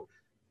up to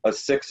a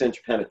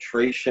 6-inch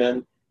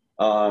penetration.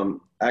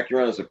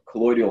 Acuron is a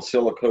colloidal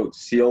silicote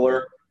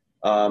sealer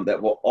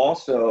that will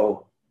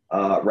also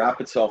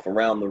wrap itself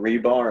around the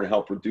rebar and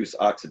help reduce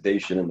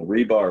oxidation in the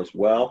rebar as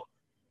well.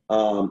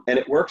 And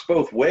it works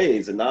both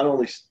ways. And not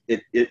only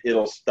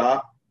it'll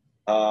stop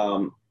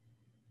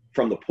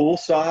from the pool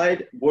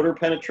side water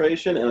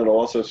penetration, and it'll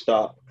also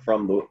stop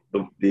from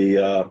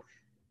the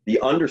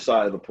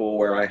underside of the pool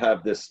where I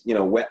have this,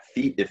 wet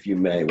feet, if you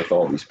may, with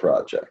all these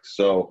projects.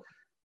 So,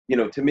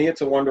 to me,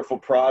 it's a wonderful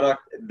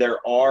product. There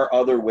are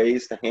other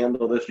ways to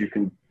handle this. You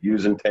can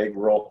use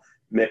integral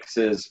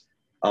mixes,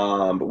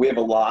 but we have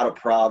a lot of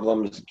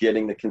problems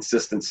getting the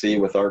consistency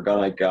with our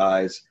gunite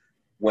guys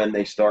when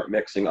they start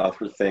mixing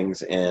other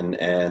things in.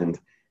 And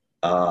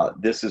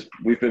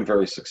we've been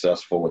very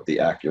successful with the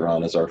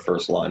Acuron as our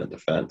first line of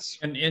defense.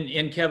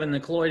 And Kevin, the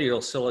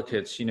colloidal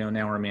silicates,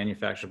 now are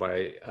manufactured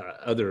by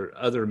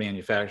other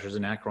manufacturers,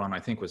 and Acuron, I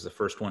think, was the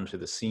first one to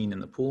the scene in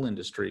the pool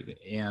industry.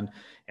 And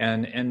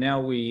now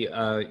we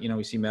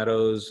see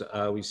Meadows,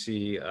 we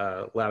see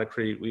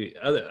Laticrete,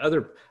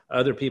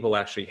 other people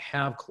actually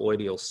have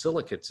colloidal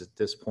silicates at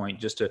this point.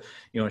 Just to,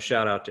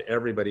 shout out to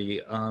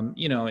everybody,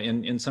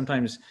 and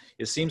sometimes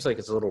it seems like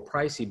it's a little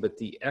pricey, but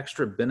the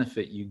extra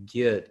benefit you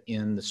get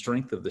in the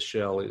strength of the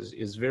shell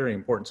is very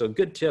important. So a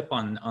good tip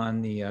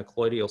on the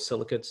colloidal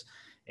silicates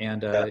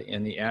and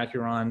the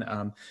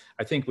Acuron.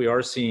 I think we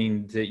are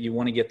seeing that you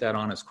want to get that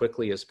on as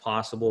quickly as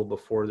possible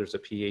before there's a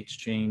pH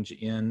change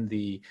in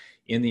the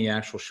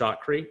actual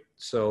shotcrete.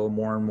 So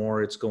more and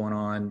more it's going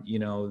on,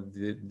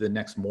 the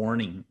next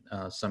morning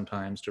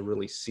sometimes, to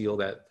really seal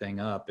that thing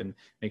up and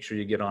make sure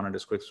you get on it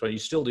as quick. So you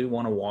still do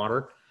want to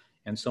water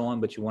and so on,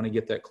 but you want to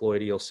get that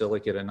colloidal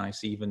silicate, a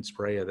nice even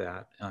spray of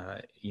that,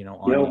 on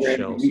your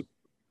shells.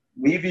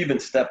 We've even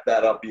stepped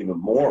that up even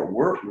more.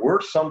 We're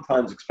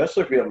sometimes,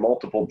 especially if we have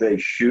multiple day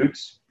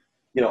shoots,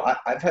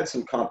 I've had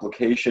some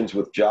complications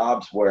with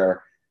jobs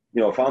where,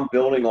 if I'm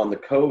building on the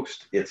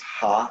coast, it's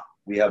hot,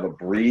 we have a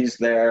breeze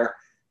there.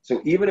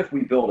 So even if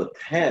we build a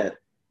tent,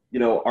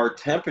 our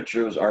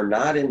temperatures are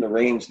not in the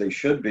range they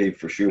should be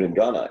for shooting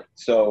gunite.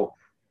 So,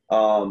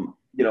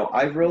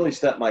 I've really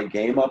stepped my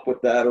game up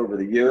with that over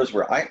the years,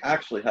 where I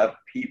actually have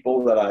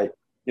people that I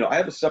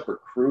have a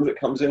separate crew that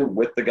comes in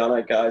with the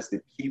gunite guys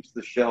that keeps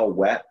the shell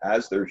wet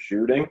as they're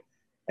shooting.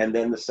 And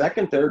then the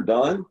second they're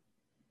done,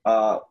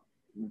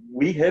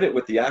 we hit it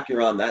with the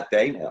Acuron that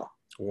day now.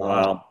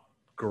 Wow.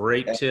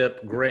 Great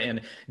tip. Great.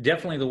 And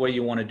definitely the way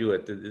you want to do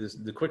it.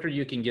 The quicker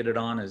you can get it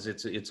on, is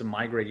it's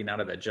migrating out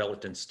of that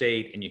gelatin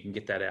state, and you can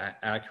get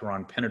that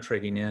Acuron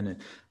penetrating in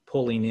and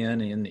pulling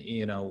in,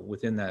 and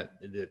within that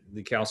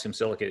the calcium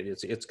silicate,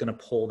 it's going to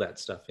pull that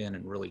stuff in,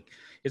 and really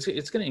it's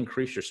going to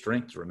increase your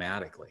strength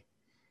dramatically.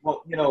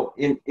 Well,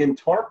 in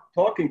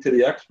talking to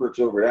the experts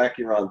over at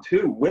Acuron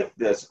too, with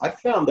this, I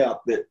found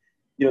out that,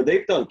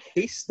 they've done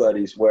case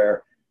studies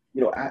where,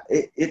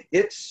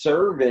 it's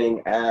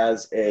serving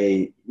as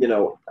a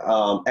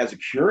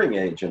curing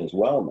agent as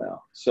well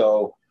now.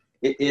 So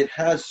it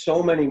has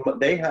so many,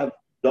 they have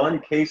done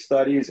case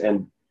studies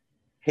and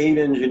paid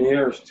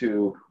engineers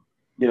to,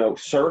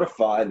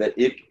 certify that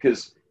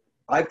because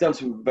I've done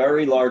some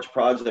very large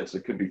projects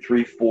that could be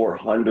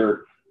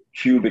 300-400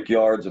 cubic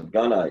yards of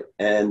gunite.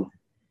 And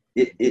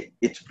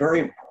it's very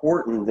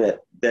important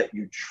that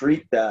you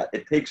treat that.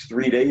 It takes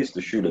 3 days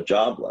to shoot a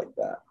job like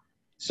that.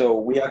 So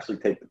we actually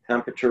take the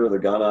temperature of the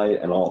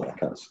gunite and all that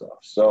kind of stuff.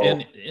 So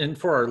and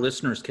for our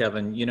listeners,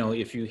 Kevin,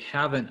 if you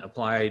haven't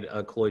applied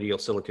colloidal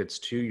silicates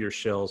to your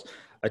shells,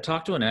 I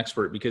talked to an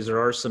expert, because there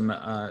are some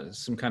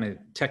kind of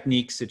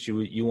techniques that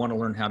you want to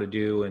learn how to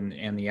do,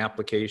 and the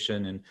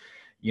application, and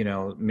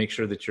make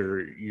sure that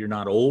you're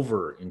not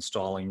over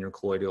installing your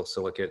colloidal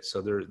silicate.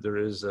 So there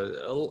is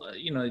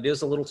it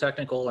is a little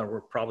technical, and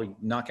we're probably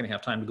not going to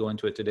have time to go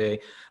into it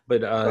today,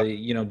 but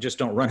just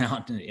don't run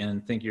out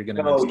and think you're going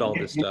to install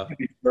this stuff. You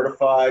need to be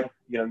certified.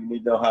 You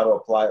need to know how to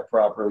apply it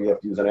properly. You have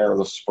to use an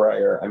airless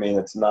sprayer. I mean,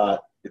 it's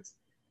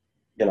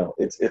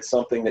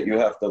something that you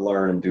have to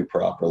learn and do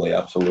properly.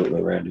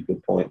 Absolutely, Randy.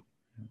 Good point.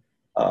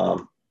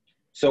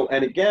 So,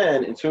 and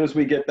again, as soon as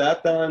we get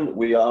that done,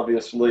 we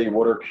obviously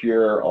water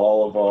cure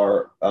all of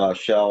our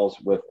shells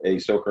with a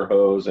soaker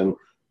hose and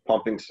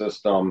pumping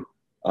system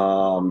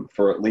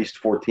for at least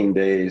 14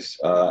 days.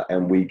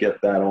 And we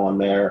get that on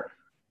there,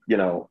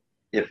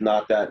 if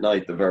not that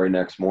night, the very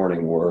next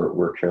morning,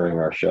 we're curing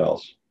our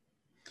shells.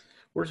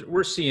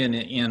 We're seeing,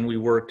 and we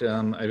worked,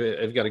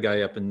 I've got a guy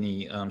up in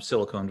the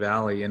Silicon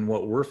Valley, and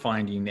what we're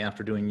finding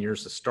after doing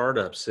years of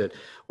startups, that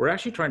we're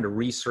actually trying to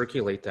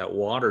recirculate that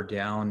water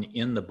down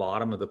in the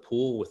bottom of the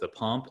pool with a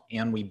pump,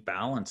 and we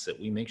balance it.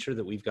 We make sure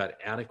that we've got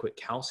adequate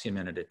calcium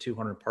in it at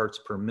 200 parts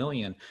per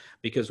million,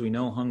 because we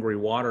know hungry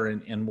water,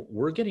 and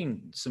we're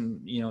getting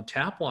some,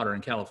 tap water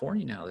in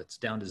California now that's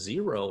down to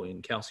 0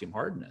 in calcium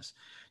hardness.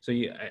 So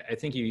I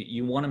think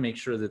you want to make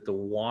sure that the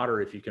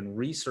water, if you can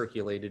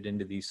recirculate it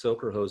into these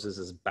soaker hoses,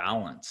 is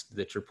balanced,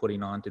 that you're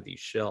putting onto these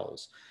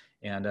shells,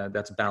 and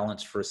that's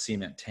balanced for a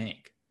cement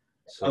tank.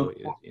 So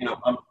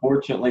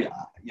unfortunately,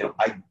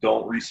 I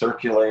don't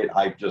recirculate.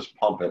 I just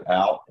pump it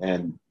out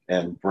and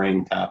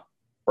bring tap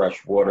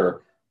fresh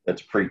water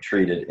that's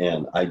pre-treated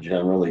in. I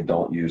generally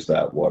don't use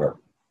that water.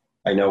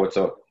 I know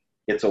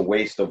it's a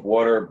waste of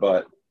water,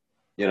 but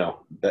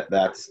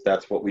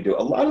that's what we do.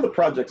 A lot of the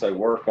projects I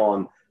work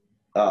on,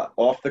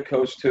 off the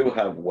coast too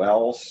have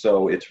wells,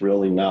 so it's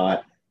really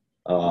not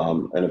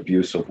an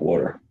abuse of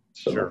water.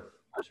 So, Sure,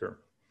 sure.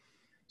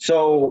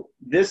 so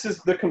this is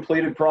the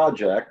completed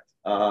project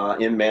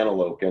in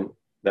Manahawkin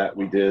that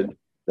we did.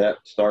 That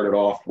started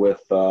off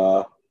with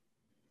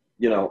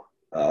you know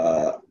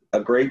a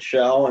great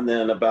shell, and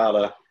then about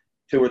a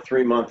 2 or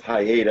 3 month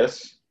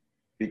hiatus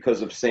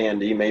because of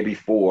Sandy, maybe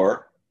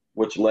 4,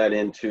 which led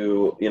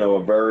into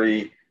a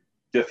very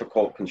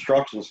difficult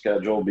construction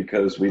schedule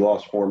because we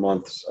lost 4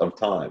 months of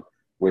time,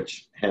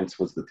 which hence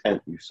was the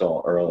tent you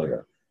saw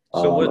earlier.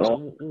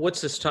 So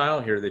what's this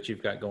tile here that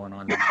you've got going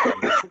on now?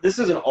 This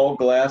is an all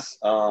glass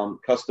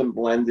custom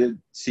blended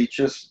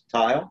Sechus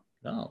tile.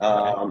 Oh,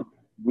 okay.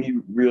 We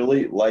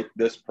really like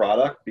this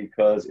product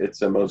because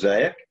it's a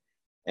mosaic,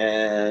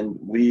 and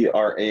we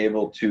are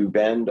able to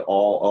bend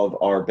all of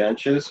our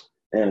benches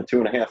in a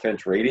 2.5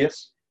 inch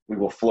radius. We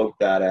will float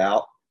that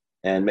out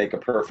and make a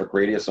perfect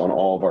radius on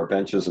all of our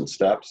benches and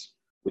steps,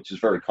 which is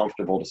very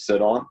comfortable to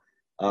sit on.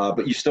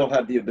 But you still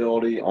have the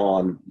ability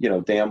on,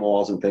 dam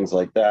walls and things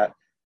like that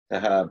to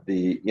have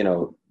the,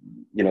 the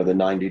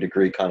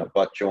 90-degree kind of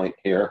butt joint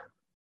here.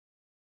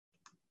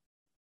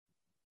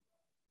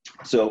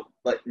 So,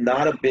 like,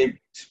 not a big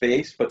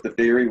space, but the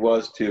theory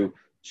was to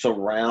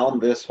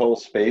surround this whole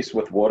space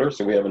with water.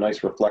 So we have a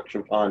nice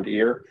reflection pond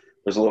here.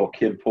 There's a little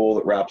kid pool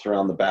that wraps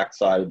around the back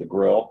side of the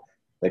grill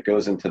that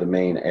goes into the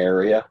main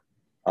area.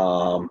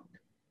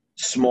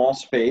 Small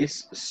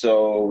space,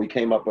 so we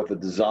came up with a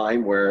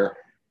design where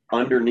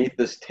underneath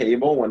this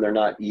table, when they're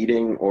not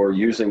eating or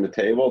using the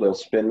table, they'll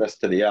spin this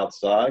to the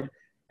outside.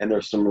 And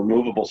there's some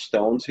removable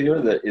stones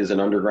here that is an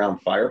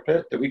underground fire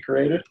pit that we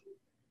created.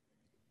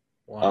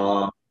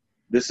 Wow.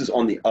 This is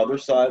on the other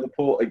side of the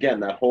pool. Again,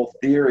 that whole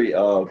theory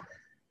of,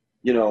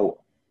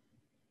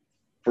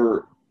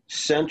 for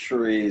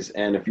centuries,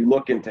 and if you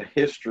look into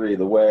history,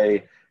 the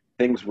way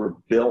things were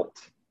built,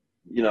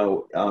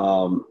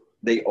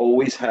 they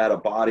always had a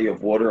body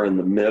of water in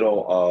the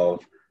middle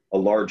of a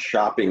large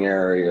shopping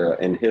area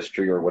in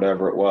history or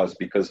whatever it was,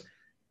 because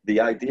the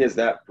idea is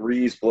that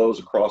breeze blows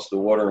across the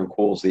water and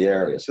cools the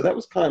area. So that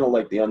was kind of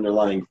like the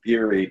underlying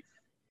theory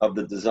of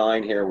the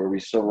design here, where we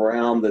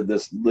surrounded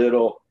this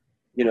little,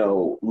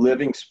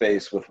 living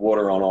space with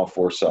water on all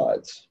 4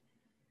 sides.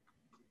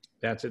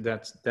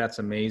 That's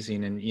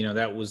amazing. And,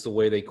 that was the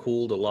way they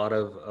cooled a lot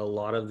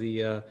of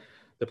the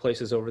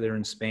places over there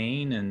in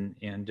Spain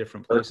and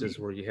different places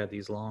where you had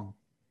these long,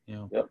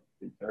 Yep,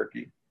 in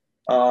Turkey.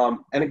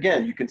 And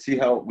again, you can see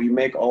how we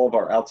make all of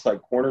our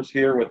outside corners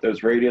here with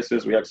those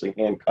radiuses. We actually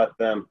hand cut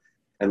them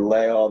and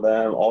lay all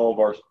them. All of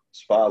our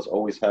spas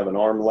always have an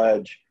arm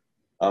ledge,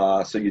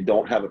 so you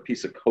don't have a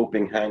piece of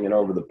coping hanging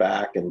over the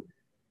back and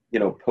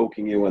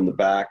poking you in the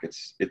back.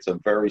 It's a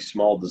very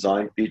small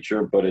design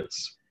feature, but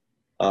it's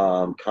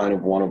kind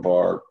of one of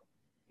our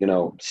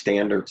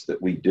standards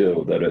that we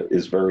do that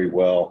is very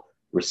well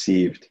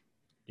received.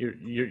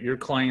 Your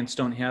clients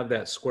don't have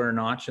that square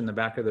notch in the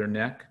back of their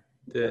neck?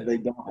 They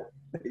don't.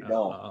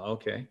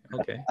 Okay.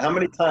 How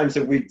many times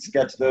have we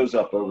sketched those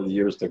up over the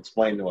years to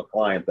explain to a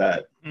client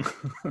that?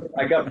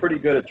 I got pretty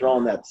good at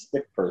drawing that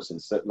stick person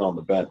sitting on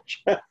the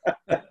bench.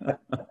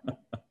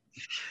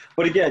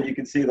 But again, you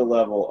can see the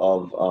level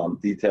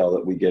of detail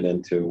that we get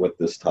into with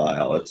this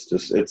tile.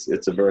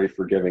 It's a very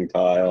forgiving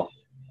tile.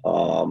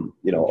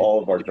 All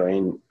of our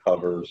drain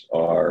covers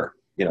are,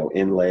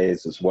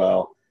 inlays as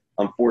well.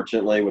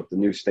 Unfortunately, with the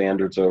new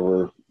standards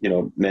over,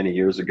 many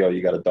years ago,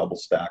 you got to double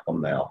stack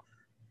them now.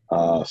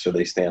 So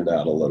they stand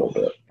out a little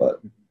bit,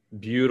 but.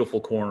 Beautiful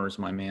corners,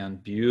 my man.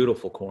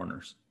 Beautiful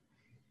corners.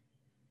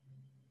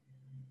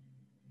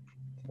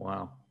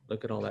 Wow.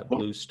 Look at all that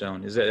blue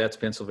stone. That's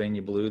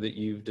Pennsylvania blue that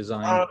you've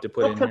designed to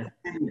put in here?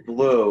 Pennsylvania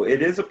blue.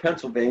 It is a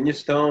Pennsylvania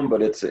stone,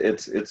 but it's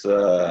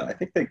I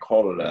think they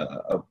called it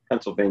a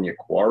Pennsylvania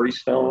quarry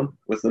stone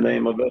was the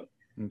name of it.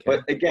 Okay.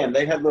 But again,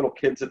 they had little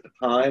kids at the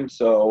time,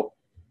 so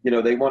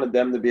they wanted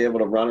them to be able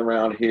to run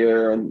around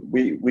here, and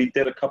we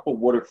did a couple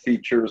water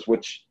features,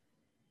 which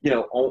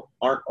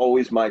aren't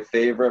always my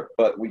favorite,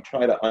 but we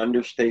try to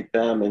understate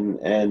them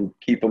and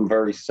keep them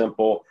very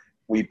simple.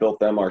 We built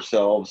them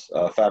ourselves,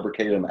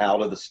 fabricated them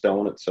out of the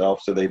stone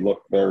itself, so they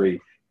look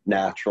very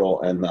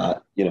natural and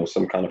not,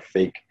 some kind of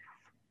fake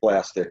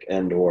plastic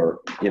and or,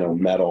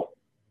 metal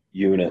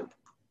unit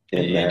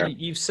in there.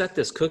 You've set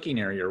this cooking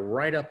area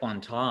right up on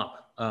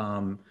top.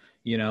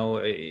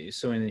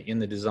 So in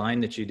the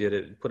design that you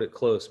did, put it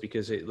close,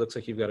 because it looks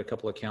like you've got a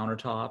couple of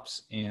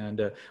countertops.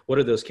 And what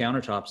are those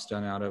countertops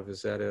done out of?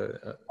 Is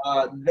that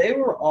they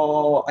were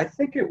all, I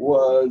think it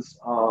was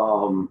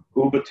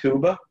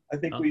Ubatuba. I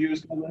think we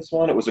used on this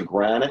one. It was a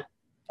granite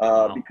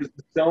because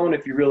the stone,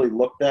 if you really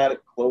looked at it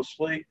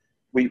closely,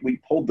 we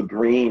pulled the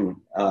green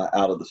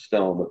out of the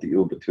stone with the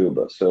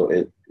Ubatuba, so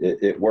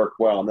it worked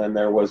well. And then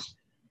there was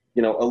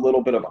a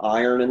little bit of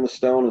iron in the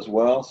stone as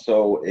well.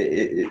 So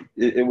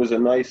it was a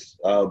nice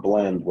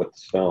blend with the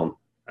stone.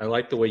 I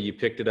like the way you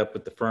picked it up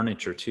with the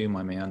furniture too,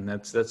 my man.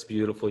 That's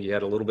beautiful. You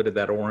had a little bit of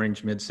that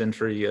orange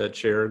mid-century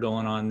chair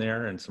going on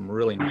there and some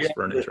really nice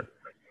furniture.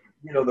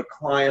 The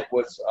client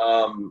was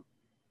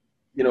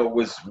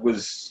was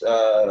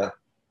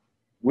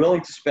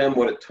willing to spend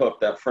what it took.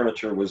 That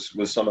furniture was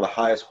some of the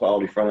highest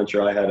quality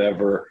furniture I had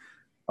ever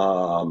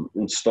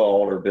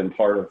installed or been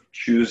part of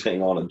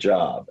choosing on a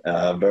job.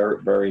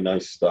 Very, very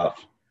nice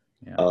stuff.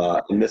 Yeah.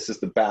 And this is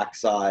the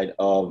backside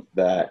of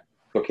that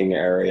cooking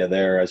area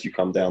there as you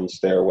come down the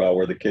stairwell,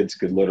 where the kids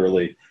could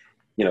literally,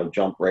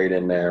 jump right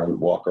in there and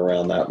walk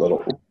around that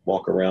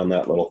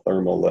little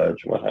thermal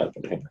ledge. What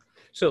happened here?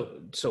 So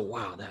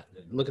wow,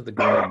 look at the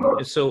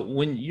green. So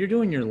when you're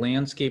doing your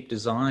landscape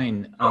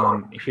design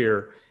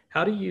here,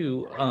 how do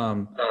you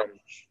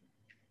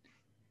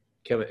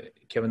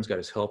Kevin's got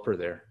his helper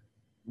there.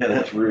 Yeah,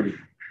 that's Rudy.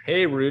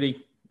 Hey,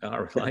 Rudy.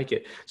 I like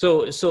it.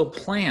 So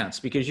plants,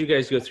 because you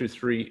guys go through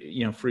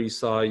freeze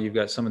thaw, you've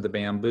got some of the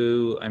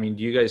bamboo. I mean,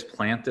 do you guys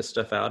plant this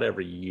stuff out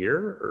every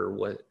year or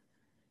what?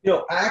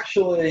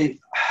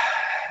 Actually,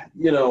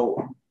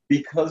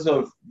 because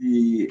of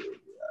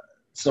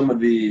some of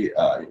the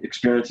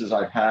experiences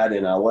I've had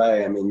in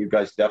LA, I mean, you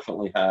guys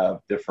definitely have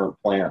different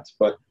plants,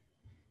 but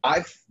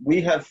we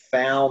have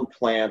found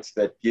plants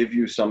that give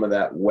you some of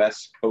that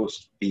West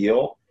Coast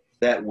feel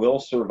that will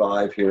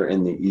survive here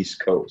in the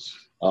East Coast.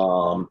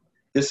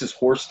 This is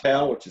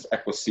horsetail, which is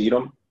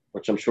equisetum,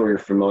 which I'm sure you're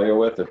familiar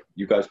with.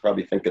 You guys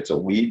probably think it's a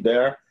weed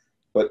there,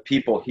 but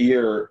people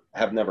here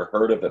have never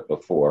heard of it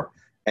before.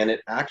 And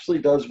it actually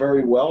does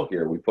very well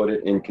here. We put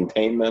it in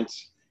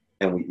containments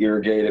and we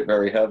irrigate it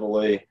very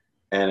heavily.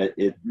 And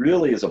it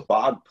really is a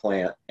bog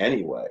plant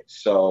anyway.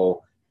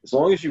 So as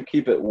long as you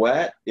keep it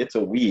wet, it's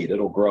a weed.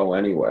 It'll grow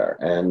anywhere.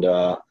 And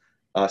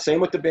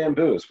same with the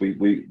bamboos.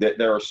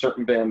 There are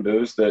certain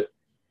bamboos that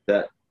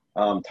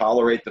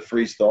tolerate the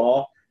freeze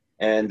thaw.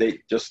 And they,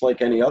 just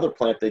like any other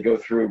plant, they go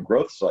through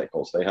growth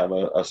cycles. They have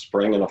a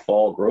spring and a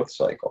fall growth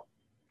cycle.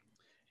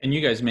 And you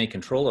guys may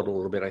control it a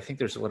little bit. I think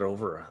there's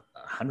over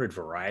 100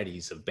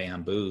 varieties of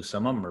bamboo.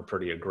 Some of them are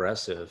pretty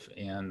aggressive,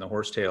 and the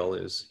horsetail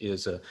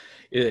it's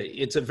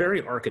a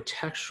very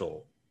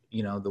architectural.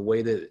 The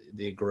way that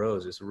it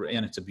grows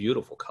and it's a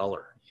beautiful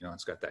color.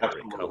 It's got that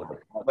great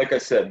color. Like I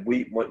said,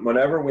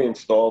 whenever we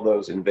install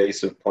those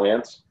invasive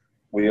plants,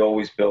 we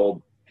always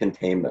build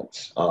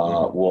containments,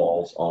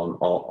 walls on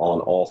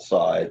all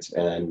sides,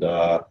 and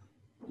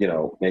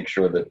make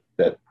sure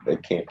that they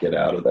can't get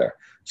out of there.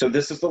 So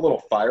this is the little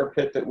fire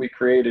pit that we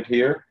created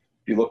here.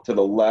 If you look to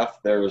the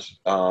left,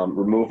 there's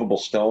removable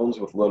stones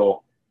with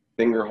little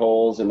finger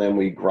holes, and then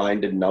we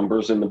grinded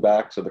numbers in the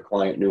back so the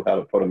client knew how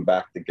to put them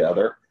back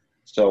together.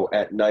 So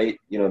at night,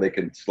 they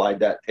could slide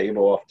that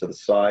table off to the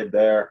side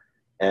there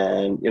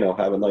and,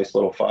 have a nice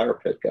little fire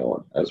pit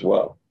going as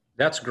well.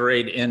 That's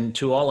great. And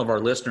to all of our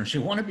listeners,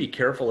 you want to be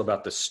careful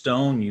about the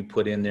stone you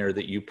put in there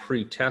that you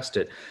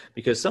pre-tested,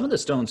 because some of the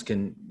stones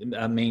can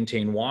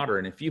maintain water.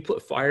 And if you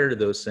put fire to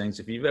those things,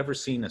 if you've ever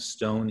seen a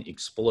stone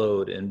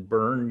explode and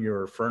burn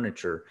your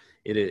furniture,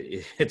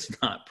 it's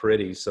not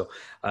pretty. So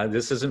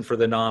this isn't for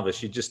the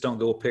novice. You just don't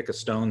go pick a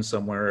stone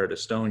somewhere at a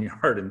stone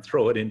yard and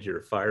throw it into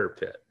your fire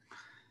pit.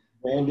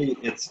 Randy,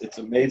 it's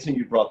amazing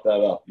you brought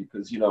that up,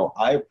 because,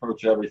 I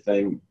approach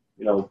everything,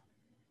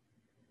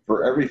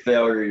 for every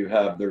failure you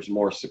have, there's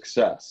more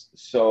success.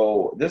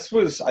 So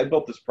I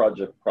built this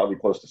project probably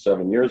close to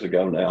 7 years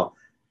ago now.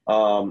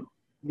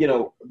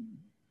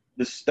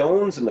 The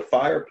stones in the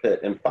fire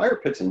pit and fire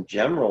pits in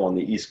general on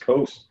the East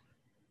Coast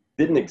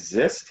didn't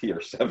exist here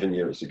 7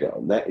 years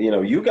ago.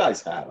 You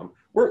guys had them.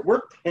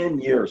 We're 10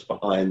 years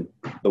behind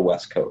the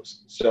West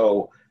Coast.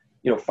 So,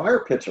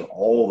 fire pits are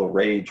all the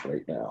rage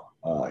right now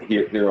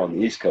here on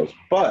the East Coast.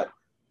 But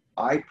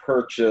I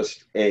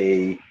purchased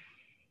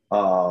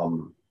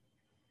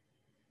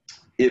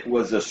it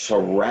was a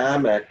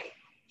ceramic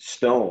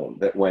stone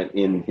that went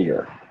in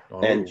here.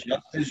 Oh. And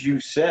just as you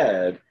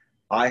said,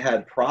 I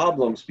had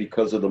problems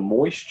because of the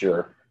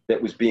moisture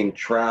that was being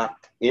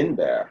trapped in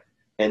there.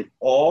 And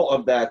all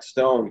of that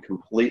stone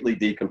completely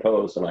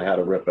decomposed, and I had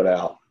to rip it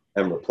out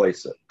and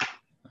replace it.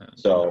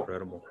 That's so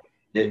incredible.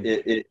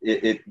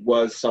 It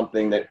was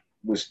something that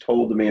was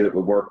told to me that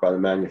would work by the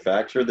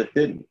manufacturer that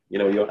didn't.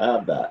 You'll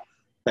have that.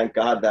 Thank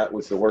God that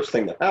was the worst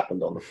thing that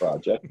happened on the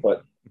project.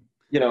 But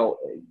you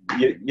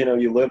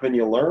live and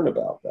you learn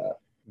about that.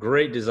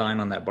 Great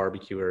design on that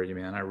barbecue area,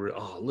 man.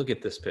 Look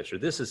at this picture.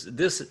 This is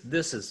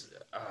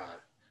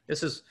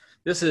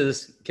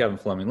Kevin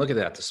Fleming. Look at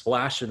that. The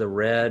splash of the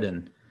red,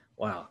 and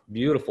wow,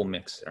 beautiful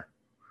mix there.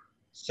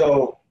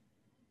 So,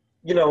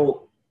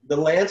 the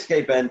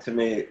landscape end to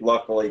me,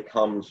 luckily,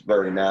 comes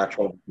very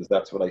natural, because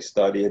that's what I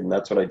studied and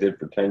that's what I did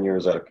for 10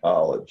 years out of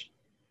college.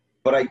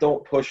 But I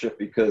don't push it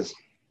because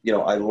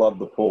I love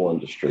the pool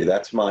industry.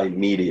 That's my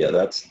media.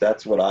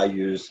 That's what I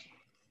use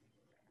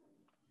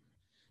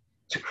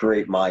to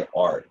create my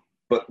art.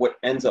 But what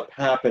ends up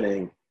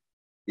happening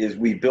is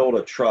we build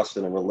a trust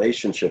and a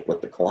relationship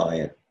with the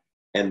client,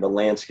 and the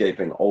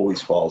landscaping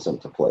always falls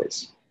into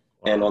place.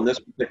 Wow. And on this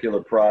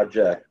particular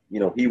project,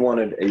 he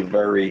wanted a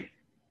very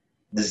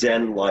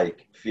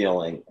Zen-like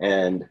feeling.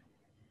 And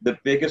the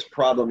biggest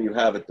problem you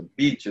have at the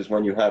beach is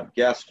when you have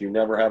guests, you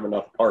never have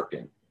enough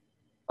parking.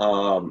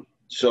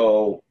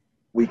 So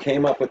we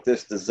came up with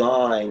this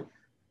design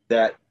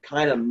that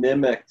kind of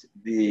mimicked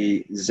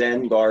the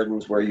Zen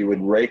gardens where you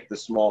would rake the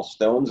small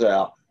stones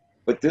out.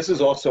 But this is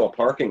also a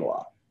parking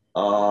lot.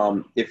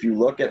 If you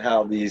look at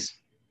how these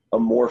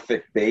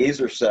amorphic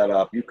bays are set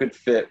up, you could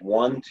fit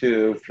 1,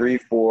 2, 3,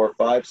 4,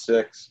 5,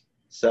 6,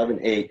 7,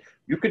 8.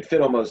 You could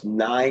fit almost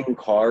 9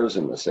 cars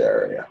in this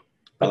area.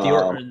 But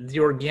the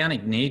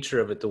organic nature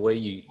of it, the way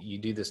you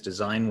do this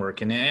design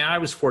work, and I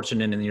was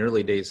fortunate in the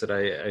early days that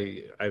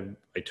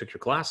I took your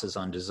classes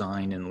on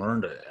design and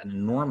learned an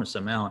enormous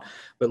amount.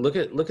 But look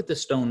at the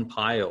stone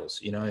piles.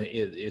 You know,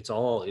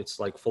 it's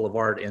like full of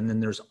art. And then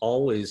there's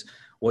always,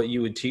 what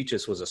you would teach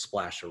us was a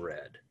splash of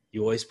red.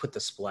 You always put the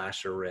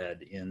splash of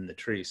red in the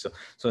tree. So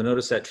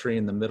notice that tree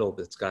in the middle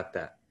that's got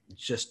that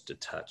just a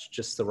touch,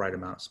 just the right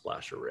amount of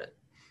splash of red.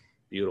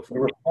 Beautiful. We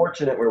were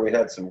fortunate where we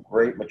had some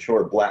great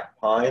mature black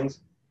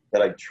pines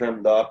that I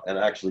trimmed up and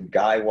actually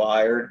guy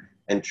wired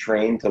and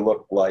trained to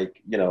look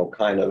like, you know,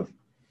 kind of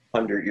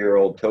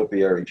 100-year-old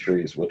topiary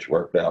trees, which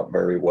worked out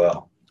very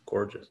well.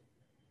 Gorgeous.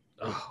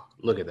 Oh,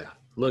 look at that.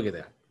 Look at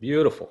that.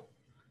 Beautiful.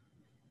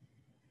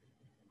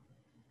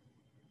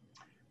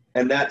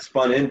 And that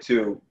spun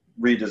into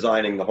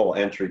redesigning the whole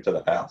entry to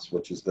the house,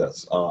 which is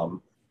this.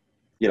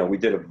 You know, we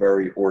did a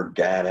very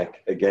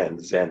organic, again,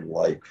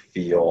 Zen-like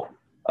feel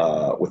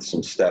with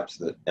some steps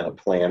and a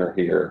planter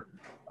here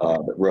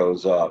that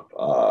rose up.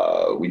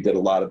 We did a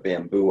lot of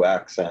bamboo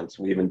accents.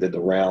 We even did the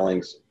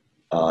railings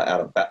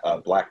out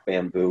of black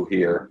bamboo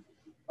here.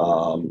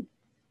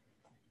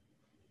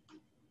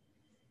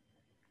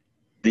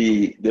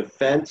 The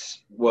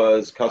fence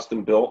was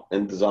custom built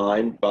and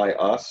designed by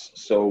us.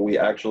 So we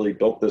actually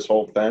built this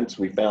whole fence.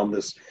 We found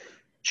this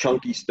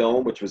chunky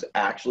stone, which was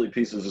actually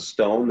pieces of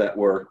stone that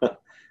were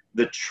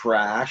the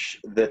trash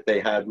that they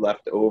had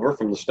left over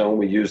from the stone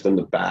we used in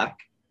the back.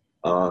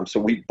 So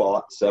we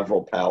bought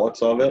several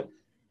pallets of it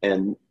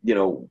and, you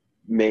know,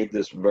 made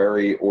this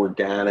very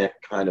organic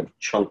kind of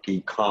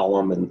chunky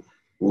column and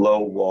low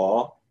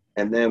wall.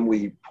 And then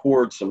we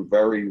poured some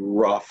very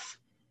rough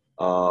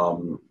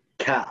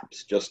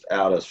caps just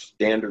out of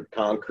standard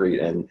concrete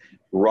and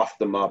roughed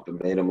them up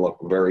and made them look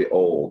very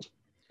old.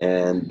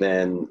 And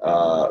then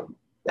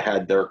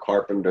had their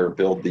carpenter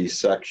build these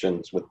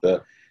sections with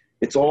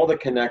it's all the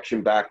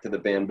connection back to the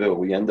bamboo.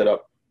 We ended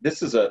up,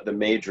 this is the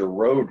major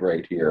road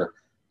right here.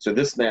 So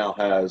this now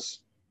has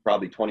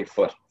probably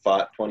 25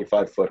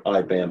 foot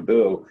high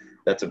bamboo.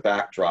 That's a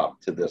backdrop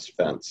to this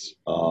fence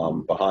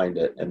behind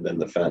it. And then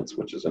the fence,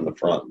 which is in the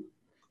front.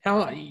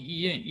 How,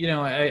 you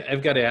know,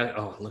 I've got to add,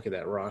 oh, look at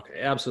that rock.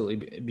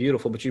 Absolutely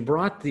beautiful. But you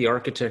brought the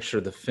architecture,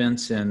 the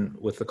fence in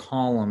with the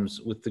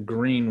columns, with the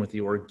green, with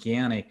the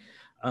organic.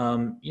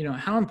 You know,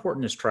 how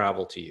important is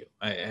travel to you?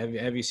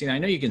 Have you seen, I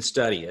know you can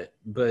study it,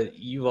 but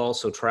you've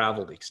also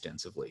traveled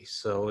extensively.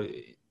 So,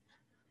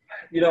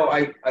 you know,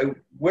 I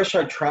wish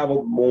I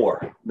traveled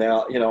more.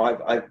 Now, you know,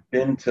 I've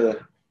been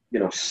to, you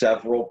know,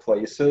 several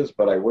places,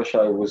 but I wish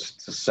I was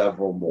to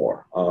several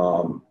more.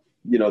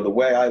 You know, the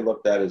way I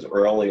looked at it is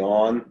early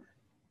on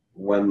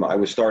when I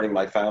was starting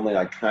my family,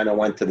 I kind of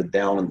went to the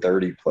down and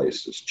dirty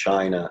places,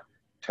 China,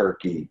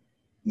 Turkey,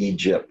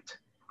 Egypt,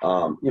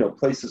 you know,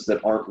 places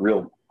that aren't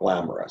real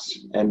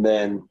glamorous. And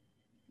then,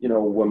 you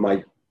know, when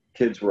my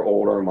kids were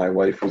older and my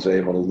wife was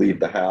able to leave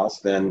the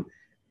house, then,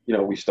 you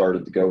know, we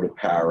started to go to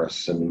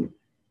Paris and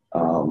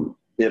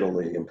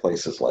Italy and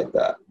places like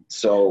that.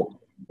 So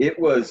it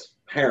was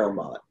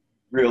paramount,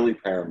 really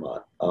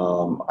paramount.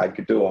 I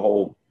could do a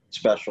whole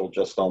special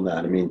just on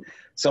that. I mean,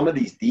 some of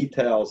these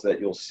details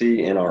that you'll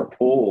see in our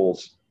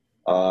pools,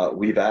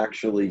 we've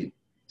actually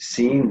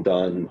seen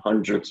done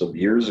hundreds of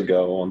years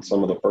ago on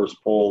some of the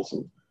first pools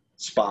and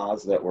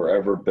spas that were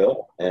ever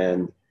built.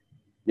 And,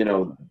 you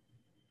know,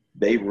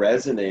 they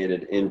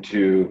resonated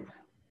into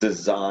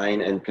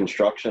design and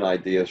construction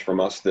ideas from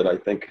us that I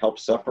think help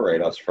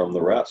separate us from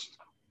the rest.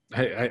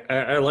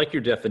 I like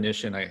your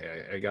definition.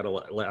 I got to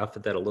laugh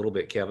at that a little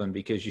bit, Kevin,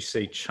 because you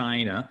say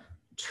China,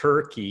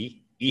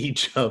 Turkey,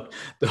 Egypt,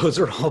 those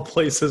are all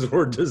places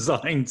where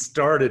design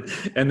started.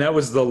 And that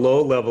was the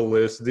low level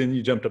list. Then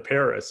you jump to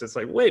Paris. It's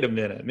like, wait a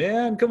minute,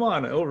 man, come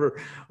on over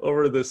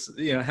this,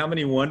 you know, how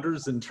many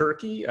wonders in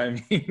Turkey? I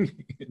mean,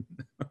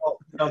 well,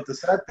 you know, the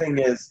sad thing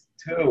is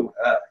too,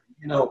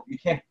 you know,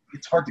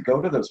 it's hard to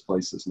go to those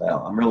places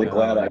now. I'm really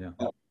glad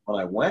when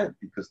I went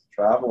because the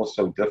travel is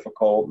so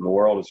difficult and the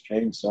world has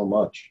changed so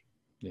much.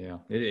 Yeah,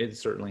 it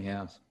certainly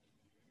has.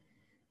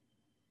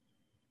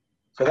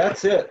 So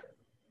that's it.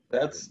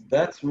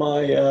 That's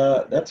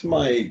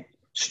my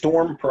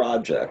storm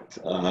project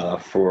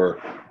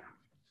for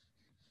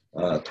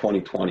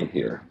 2020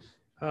 here.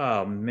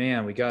 Oh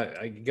man,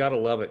 I gotta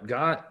love it.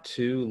 Got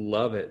to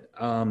love it.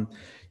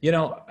 You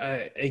know,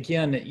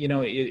 again, you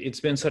know,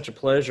 it's been such a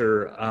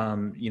pleasure,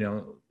 you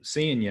know,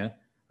 seeing you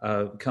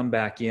come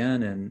back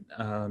in,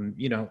 and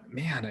you know,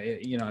 man,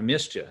 I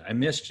missed you. I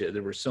missed you.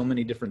 There were so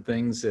many different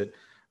things that,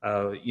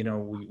 you know,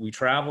 we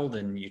traveled,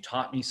 and you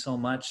taught me so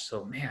much.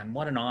 So, man,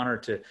 what an honor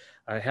to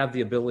have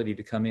the ability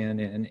to come in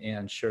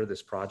and share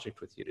this project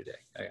with you today.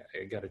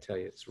 I got to tell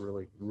you, it's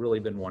really, really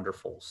been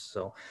wonderful.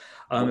 So,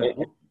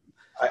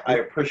 I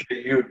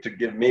appreciate you to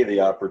give me the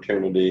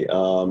opportunity,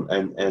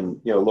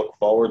 and look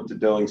forward to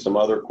doing some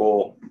other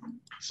cool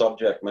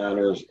subject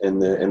matters in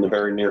the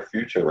very near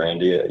future,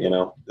 Randy.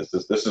 This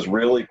is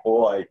really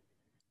cool.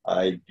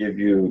 I give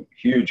you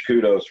huge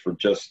kudos for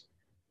just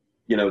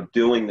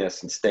doing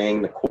this and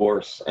staying the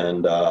course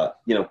and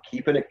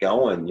keeping it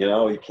going.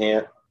 You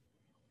can't.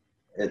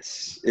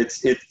 It's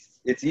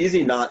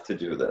easy not to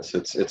do this.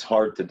 It's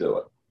hard to do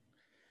it.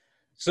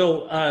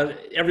 So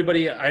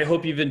everybody, I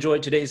hope you've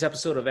enjoyed today's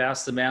episode of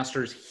Ask the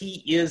Masters.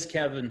 He is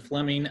Kevin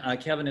Fleming.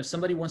 Kevin, if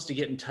somebody wants to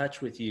get in touch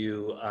with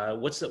you,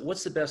 what's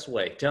the best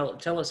way?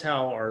 Tell us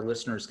how our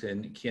listeners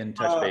can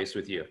touch base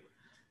with you.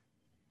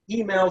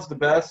 Email's the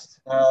best.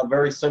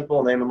 Very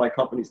simple. Name of my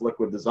company's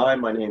Liquid Design.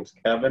 My name's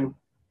Kevin.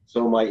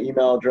 So my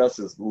email address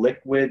is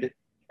liquidk@comcast,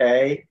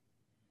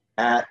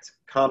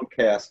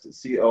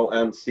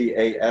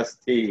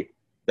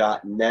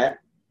 COMCAST.net.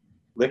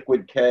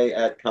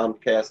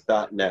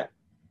 liquidk@comcast.net.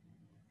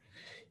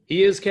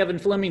 He is Kevin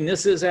Fleming.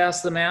 This is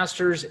Ask the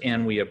Masters,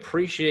 and we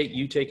appreciate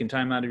you taking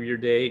time out of your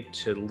day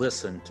to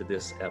listen to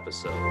this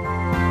episode.